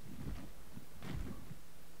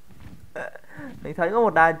 Mình thấy có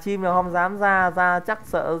một đàn chim mà không dám ra chắc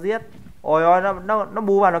sợ giết. Ôi ôi, nó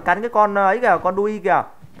bu vào nó cắn cái con ấy kìa, con đuôi kìa.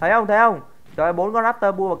 Thấy không? Trời ơi, 4 con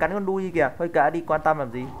raptor bu vào cắn con đuôi kìa. Thôi kệ đi, quan tâm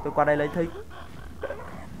làm gì. Tôi qua đây lấy thích.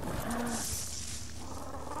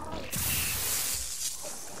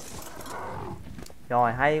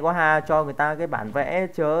 Rồi hay quá ha, cho người ta cái bản vẽ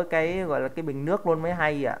chớ cái gọi là cái bình nước luôn mới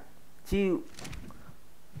hay ạ. Chịu.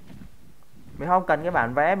 Mình không cần cái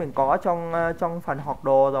bản vẽ, mình có trong phần học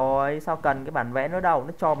đồ rồi, sao cần cái bản vẽ nữa đâu,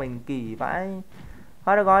 nó cho mình kỳ vãi.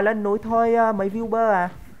 Thôi được rồi, lên núi thôi mấy viewer à.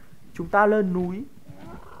 Chúng ta lên núi.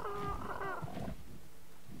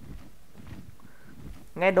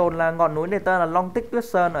 Nghe đồn là ngọn núi này tên là Long Tích Tuyết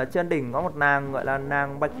Sơn, ở trên đỉnh có một nàng gọi là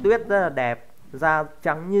nàng Bạch Tuyết rất là đẹp, da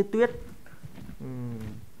trắng như tuyết.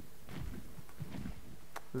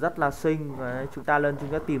 Rất là xinh. Đấy, chúng ta lên chúng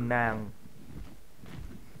ta tìm nàng.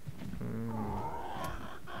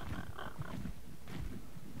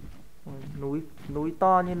 Núi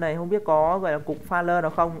to như này không biết có gọi là cục pha lơ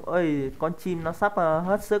nào không. Ơi, con chim nó sắp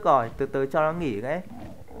hết sức rồi, từ từ cho nó nghỉ cái.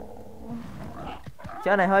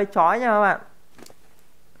 Chỗ này hơi chói nha các bạn.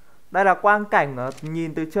 Đây là quang cảnh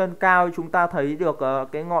nhìn từ trên cao chúng ta thấy được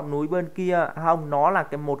cái ngọn núi bên kia. Không, nó là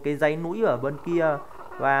một cái dãy núi ở bên kia.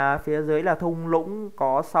 Và phía dưới là thung lũng,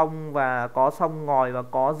 có sông và có sông ngòi và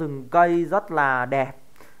có rừng cây rất là đẹp.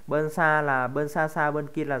 Bên xa bên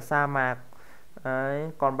kia là sa mạc.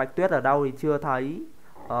 Đấy, còn Bạch Tuyết ở đâu thì chưa thấy.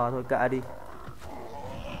 Thôi kệ đi.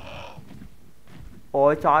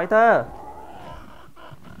 Ôi chói thế.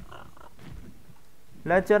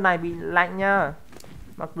 Lên trên này bị lạnh nha.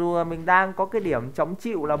 Mặc dù mình đang có cái điểm chống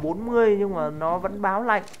chịu là 40 nhưng mà nó vẫn báo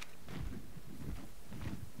lạnh.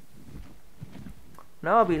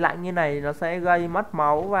 Nếu mà bị lạnh như này nó sẽ gây mất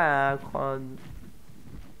máu và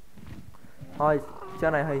thôi,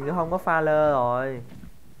 trên này hình như không có pha lơ rồi.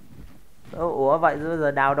 Ủa vậy bây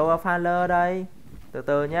giờ đào đâu ra pha lơ đây? Từ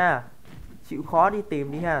từ nha. Chịu khó đi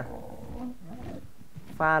tìm đi ha.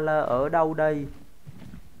 Pha lơ ở đâu đây?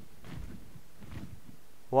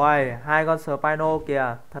 Uầy, hai con Spino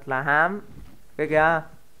kìa, thật là hám. Cái kìa.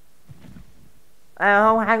 À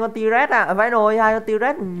không, hai con T-Rex à? Vậy rồi, hai con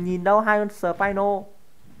T-Rex nhìn đâu hai con Spino.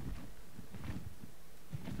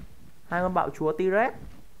 Hai con bạo chúa T-Rex.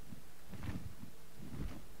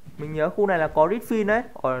 Mình nhớ khu này là có Riffin đấy.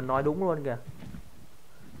 Nói đúng luôn kìa.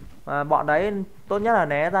 Bọn đấy tốt nhất là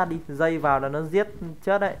né ra đi, dây vào là nó giết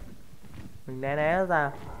chết đấy. Mình né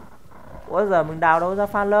ra. Ủa giờ mình đào đâu ra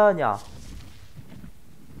pha lơ nhở?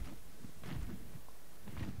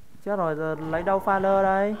 Chết rồi, giờ lấy đâu pha lơ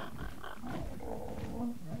đây?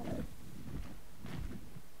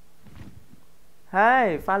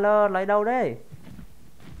 Hey, pha lơ lấy đâu đấy?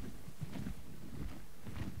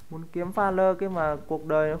 Muốn kiếm pha lơ cái mà cuộc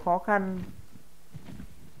đời nó khó khăn.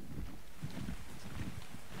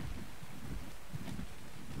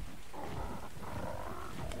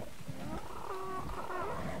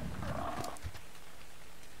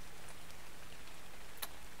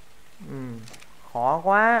 Khó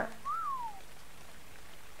quá.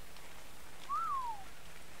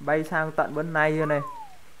 Bay sang tận bên này rồi này.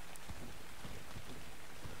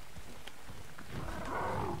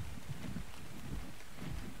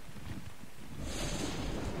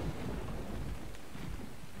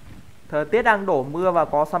 Thời tiết đang đổ mưa và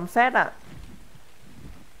có sấm sét ạ.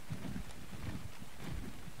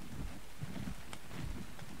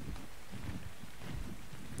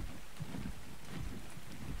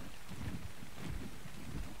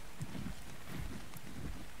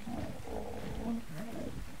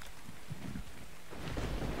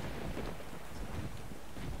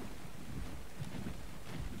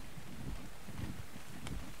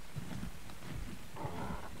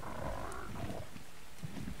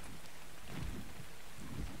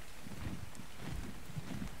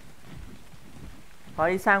 Thôi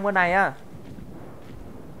đi sang bên này á.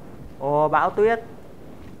 Ồ, bão tuyết.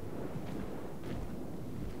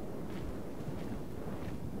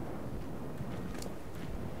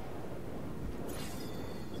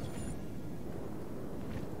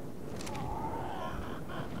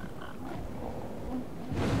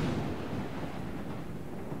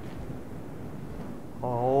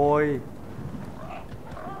 Ôi.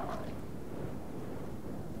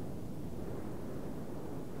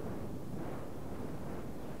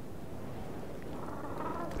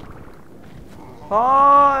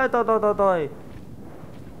 Thôi, tôi.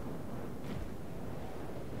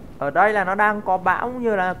 Ở đây là nó đang có bão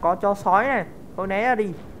như là có chó sói này. Thôi né ra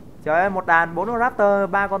đi. Trời ơi, một đàn 4 con raptor,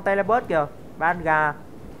 3 con telebird kìa, 3 con gà.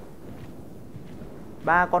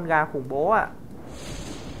 3 con gà khủng bố ạ.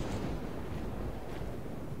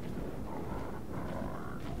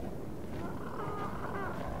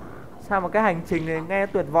 Sao mà cái hành trình này nghe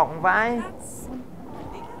tuyệt vọng vãi.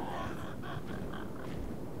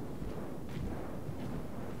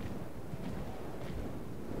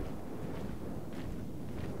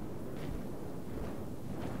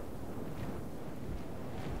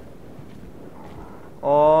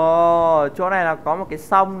 Ồ, chỗ này là có một cái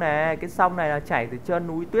sông này. Cái sông này là chảy từ trên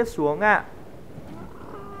núi tuyết xuống ạ.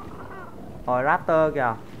 Rồi raptor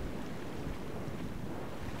kìa.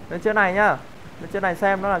 Lên trên này nhá. Lên trên này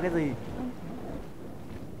xem nó là cái gì.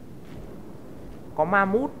 Có ma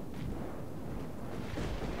mút.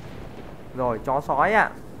 Rồi chó sói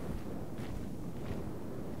ạ.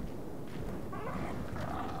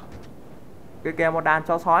 Kìa kìa, một đàn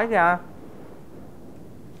chó sói kìa.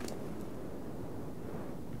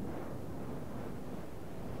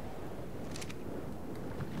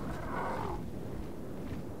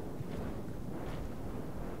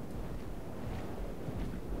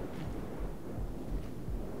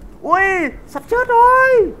 Ui, sắp chết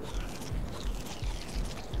rồi.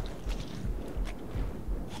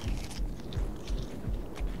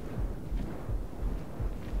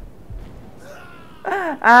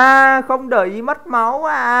 À, không để ý mất máu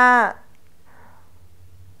à.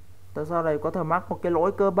 Tại sao này có thể mắc một cái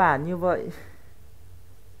lỗi cơ bản như vậy.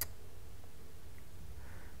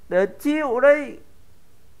 Để chịu đây.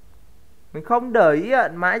 Mình không để ý ạ.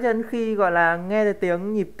 Mãi cho đến khi gọi là nghe thấy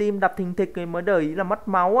tiếng nhịp tim đập thình thịch thì mới để ý là mất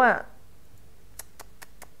máu ạ.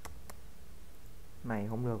 Này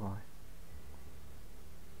không được rồi.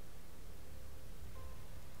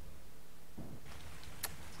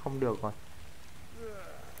 Không được rồi.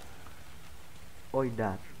 Ôi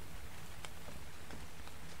đạt.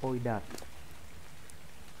 Ôi đạt.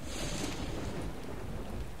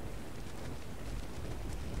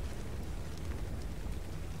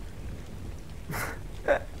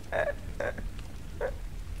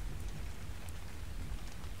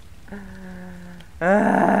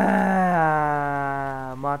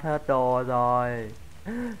 Mất hết đồ rồi.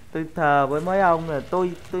 Tôi thề với mấy ông là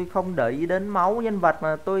tôi không để ý đến máu nhân vật,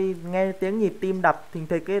 mà tôi nghe tiếng nhịp tim đập thình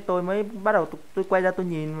thịch ấy, tôi mới bắt đầu tôi quay ra tôi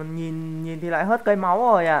nhìn thì lại hết cây máu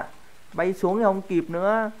rồi ạ. Bay xuống thì không kịp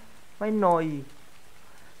nữa. Mấy nồi.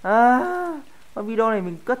 Video này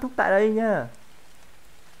mình kết thúc tại đây nhá.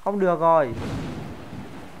 Không được rồi.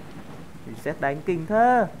 Thì xét đánh kinh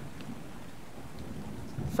thế.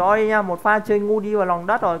 Sorry nha, một pha chơi ngu đi vào lòng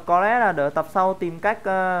đất rồi. Có lẽ là đợi tập sau tìm cách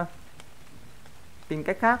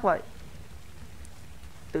khác vậy.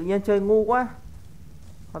 Tự nhiên chơi ngu quá.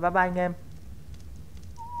 Thôi bye bye anh em.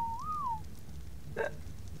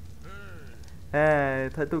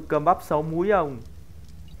 Thấy tôi cầm bắp 6 múi không?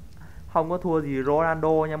 Không có thua gì Ronaldo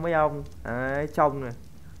nha mấy ông. Đấy, trông này.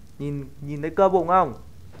 Nhìn thấy cơ bụng không?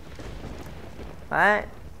 Đấy.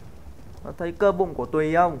 Thấy cơ bụng của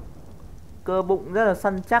Tùy không? Cơ bụng rất là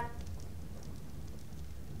săn chắc.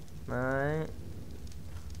 Đấy.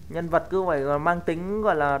 Nhân vật cứ phải mang tính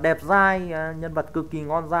gọi là đẹp dai. Nhân vật cực kỳ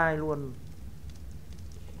ngon dai luôn.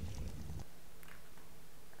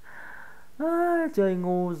 Chơi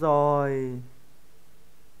ngu rồi.